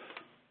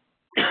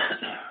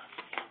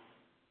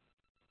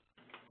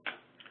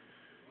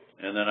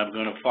 And then I'm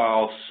going to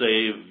file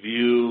save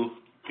view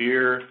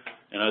here,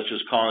 and I was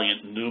just calling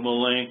it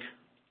NumaLink.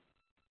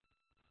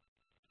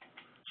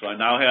 So I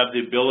now have the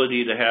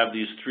ability to have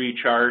these 3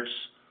 charts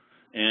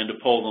and to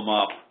pull them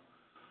up.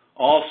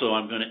 Also,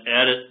 I'm going to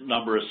edit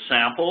number of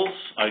samples.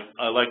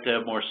 I like to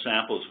have more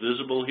samples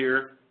visible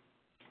here.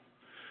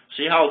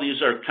 See how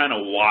these are kind of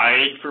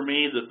wide for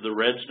me, the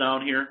reds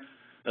down here?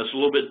 That's a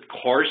little bit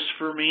coarse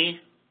for me.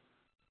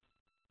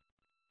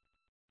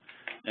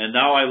 And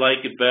now I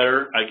like it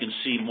better. I can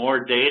see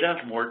more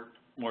data, more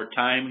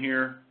time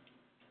here.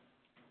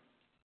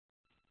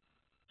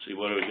 See,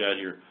 what do we got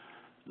here?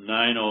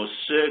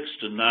 9:06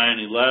 to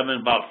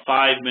 9:11, about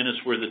 5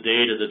 minutes worth of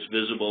data that's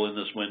visible in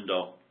this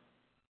window.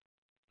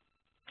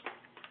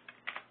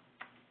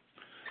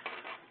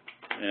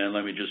 And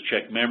let me just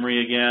check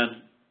memory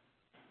again.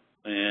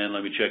 And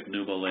let me check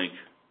NumoLink.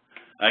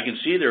 I can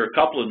see there are a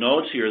couple of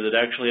nodes here that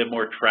actually have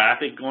more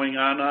traffic going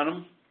on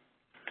them.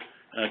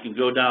 And I can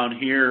go down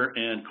here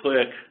and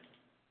click.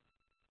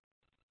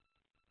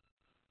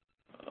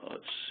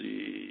 Let's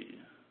see.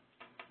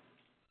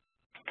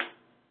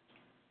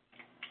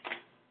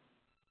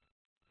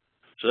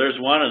 So there's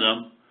one of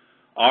them,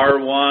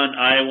 R1,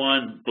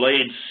 I1,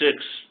 Blade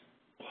 6,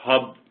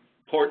 Hub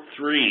Port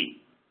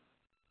 3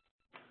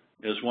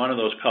 is one of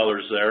those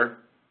colors there.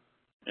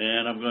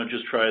 And I'm going to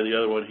just try the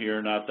other one here,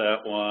 not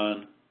that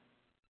one.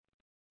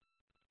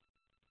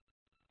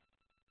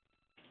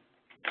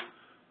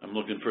 I'm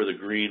looking for the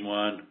green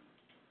one.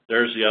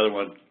 There's the other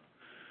one,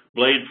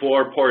 Blade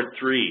 4, Port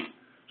 3.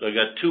 So I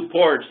got 2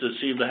 ports that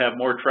seem to have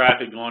more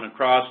traffic going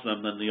across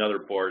them than the other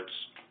ports.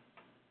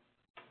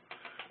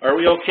 Are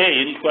we okay?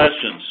 Any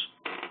questions?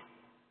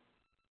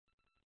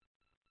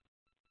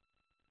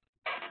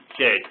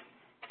 Okay.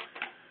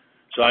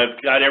 So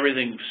I've got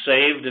everything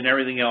saved and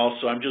everything else,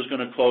 so I'm just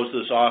going to close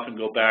this off and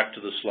go back to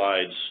the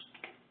slides.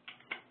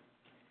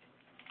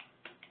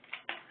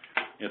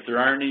 If there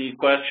aren't any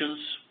questions,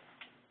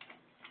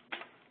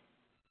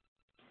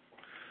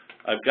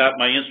 I've got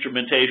my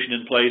instrumentation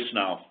in place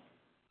now.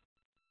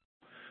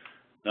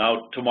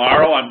 Now,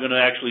 tomorrow I'm going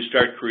to actually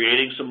start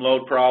creating some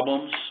load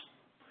problems,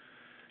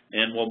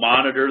 and we'll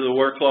monitor the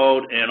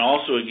workload and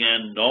also,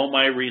 again, know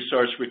my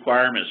resource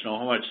requirements, know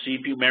how much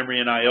CPU, memory,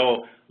 and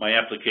I/O my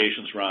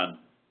applications run.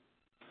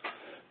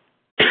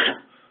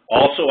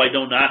 Also, I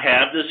do not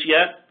have this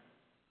yet,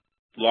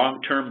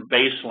 long-term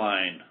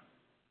baseline.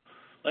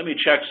 Let me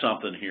check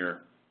something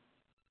here.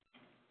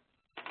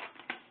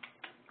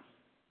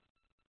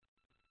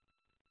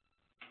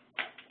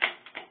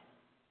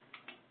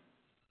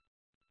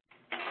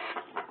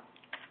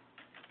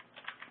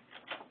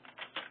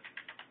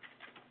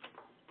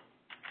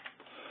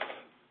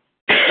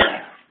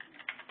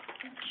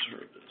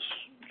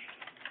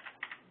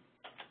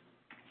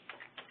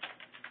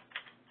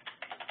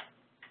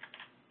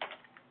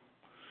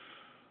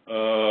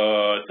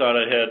 I thought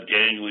I had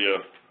Ganglia.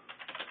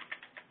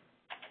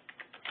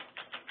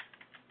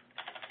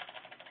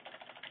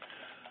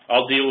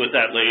 I'll deal with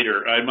that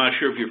later. I'm not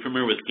sure if you're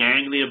familiar with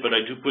Ganglia, but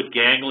I do put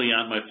Ganglia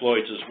on my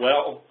Floyds as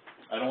well.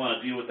 I don't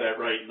want to deal with that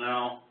right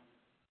now.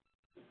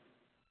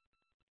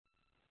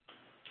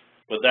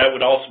 But that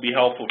would also be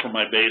helpful for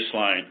my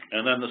baseline.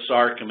 And then the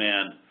SAR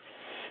command,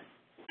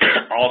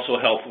 also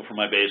helpful for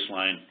my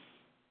baseline.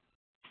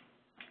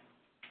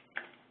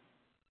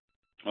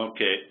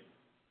 Okay.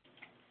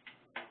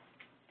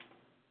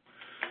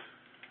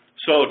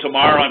 So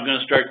tomorrow I'm going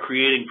to start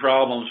creating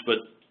problems, but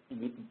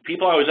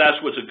people always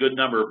ask what's a good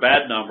number or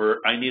bad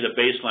number. I need a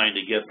baseline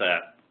to get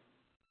that.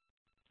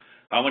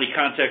 How many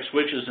contact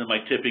switches am I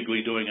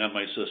typically doing on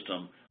my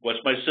system? What's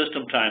my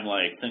system time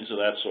like? Things of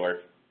that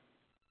sort.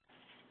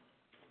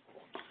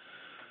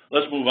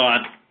 Let's move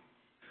on.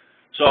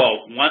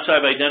 So once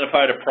I've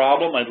identified a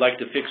problem, I'd like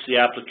to fix the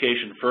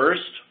application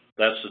first.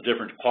 That's a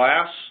different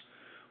class.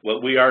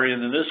 What we are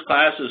in this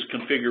class is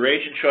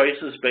configuration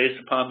choices based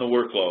upon the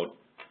workload.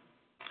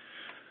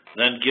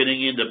 Then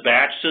getting into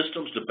batch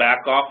systems to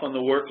back off on the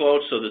workload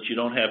so that you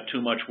don't have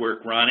too much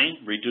work running,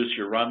 reduce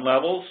your run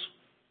levels.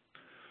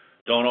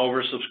 Don't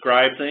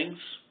oversubscribe things.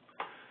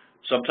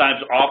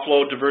 Sometimes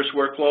offload diverse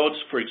workloads.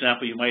 For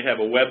example, you might have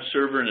a web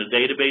server and a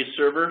database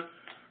server.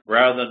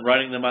 Rather than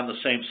running them on the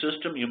same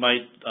system, you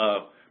might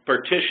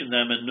partition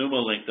them and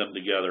NumoLink them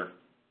together.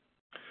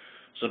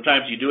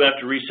 Sometimes you do have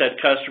to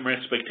reset customer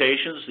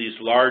expectations. These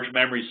large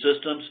memory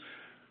systems,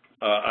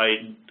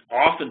 I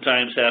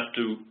oftentimes have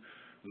to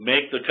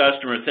make the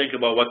customer think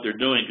about what they're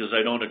doing because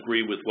I don't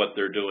agree with what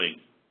they're doing.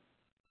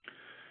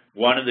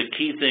 One of the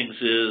key things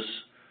is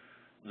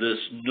this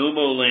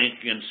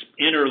NumoLink and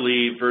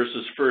interleave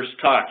versus first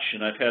touch.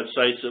 And I've had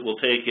sites that will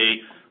take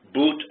a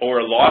boot or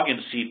a login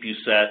CPU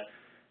set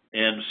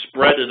and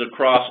spread it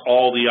across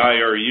all the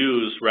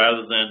IRUs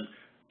rather than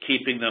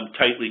keeping them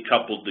tightly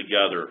coupled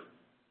together.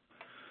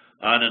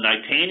 On an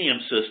Itanium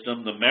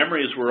system, the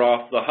memories were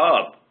off the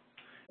hub,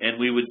 and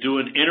we would do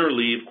an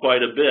interleave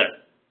quite a bit.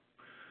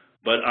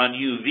 But on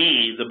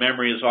UV, the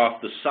memory is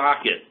off the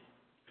socket.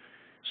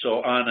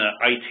 So on an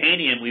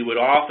Itanium, we would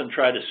often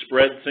try to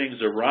spread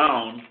things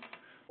around,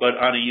 but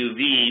on a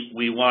UV,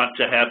 we want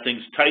to have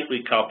things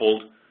tightly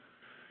coupled,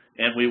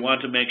 and we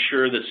want to make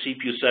sure that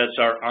CPU sets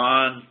are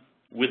on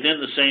within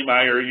the same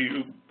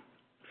IRU,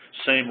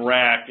 same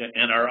rack,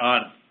 and are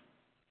on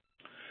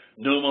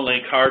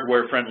NumoLink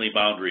hardware-friendly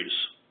boundaries.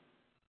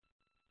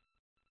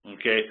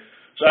 Okay,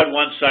 so I had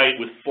one site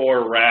with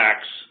 4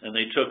 racks, and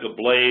they took a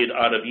blade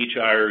out of each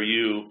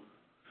IRU.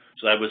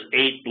 So that was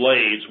 8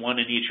 blades, one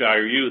in each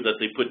IRU, that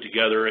they put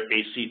together a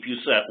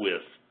CPU set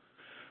with.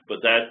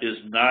 But that is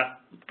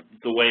not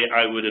the way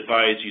I would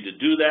advise you to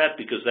do that,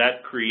 because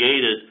that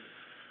created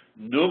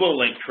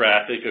NumoLink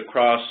traffic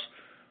across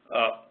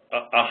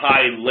a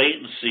high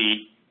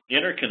latency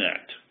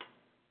interconnect.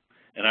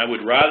 And I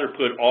would rather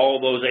put all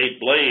those 8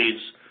 blades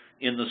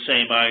in the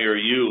same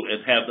IRU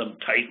and have them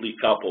tightly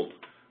coupled.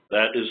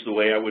 That is the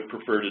way I would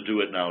prefer to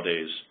do it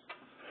nowadays.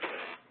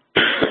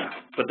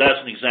 But that's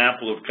an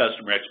example of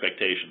customer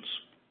expectations.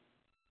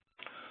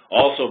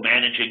 Also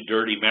managing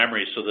dirty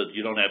memory so that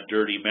you don't have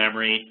dirty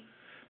memory.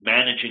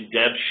 Managing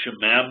dev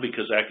shmem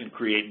because that can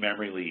create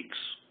memory leaks.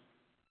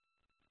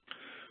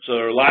 So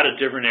there are a lot of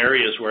different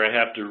areas where I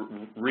have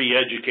to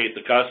re-educate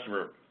the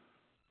customer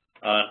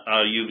on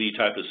a UV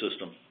type of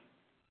system.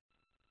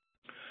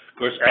 Of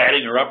course,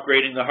 adding or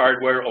upgrading the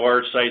hardware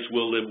or sites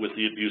will live with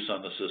the abuse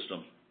on the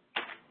system.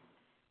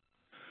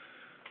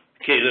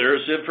 Okay,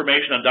 there's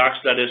information on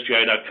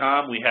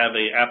docs.sgi.com. We have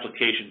an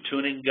application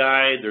tuning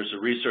guide. There's a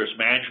resource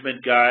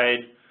management guide.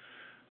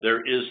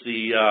 There is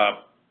the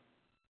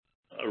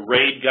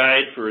RAID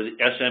guide for the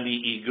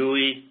SME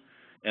GUI,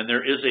 and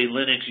there is a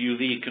Linux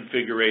UV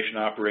configuration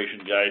operation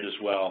guide as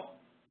well.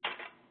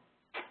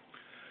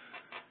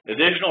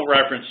 Additional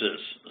references.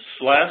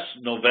 SLES,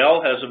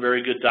 Novell has a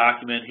very good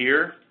document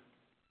here.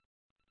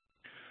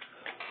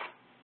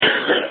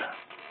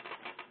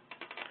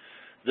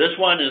 This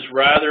one is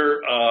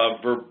rather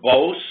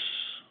verbose.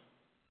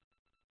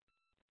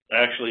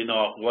 Actually,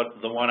 no,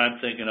 the one I'm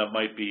thinking of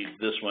might be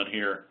this one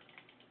here.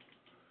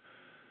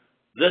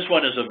 This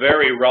one is a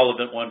very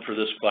relevant one for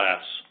this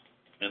class,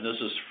 and this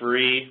is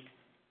free.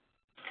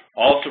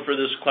 Also for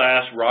this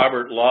class,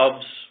 Robert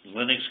Love's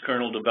Linux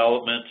kernel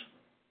development.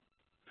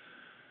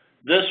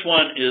 This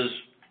one is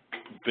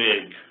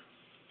big.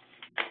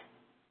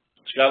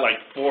 It's got like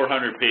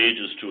 400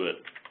 pages to it.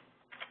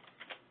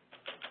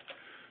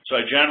 So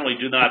I generally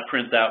do not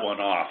print that one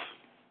off.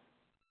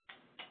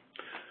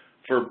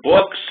 For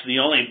books, the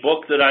only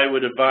book that I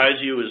would advise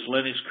you is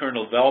Linux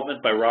Kernel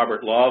Development by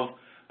Robert Love.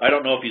 I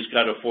don't know if he's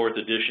got a 4th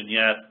edition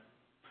yet.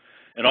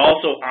 And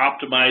also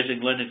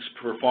Optimizing Linux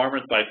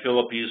Performance by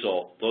Philip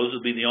Ezel. Those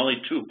would be the only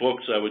 2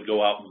 books I would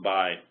go out and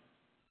buy.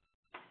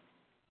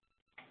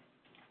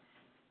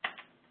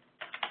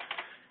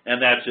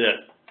 And that's it.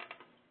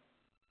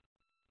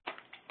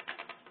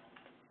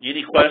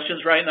 Any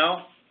questions right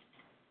now?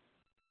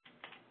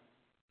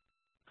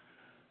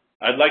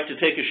 I'd like to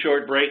take a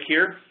short break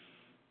here.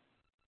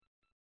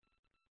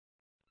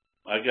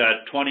 I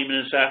got 20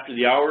 minutes after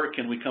the hour.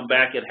 Can we come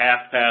back at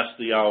 1/2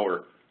 the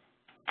hour?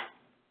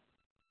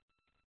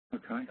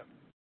 Okay.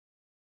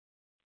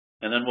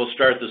 And then we'll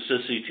start the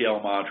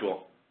sysctl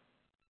module.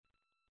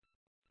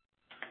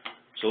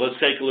 So let's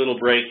take a little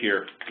break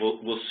here.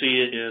 We'll see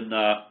you in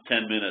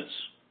 10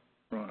 minutes.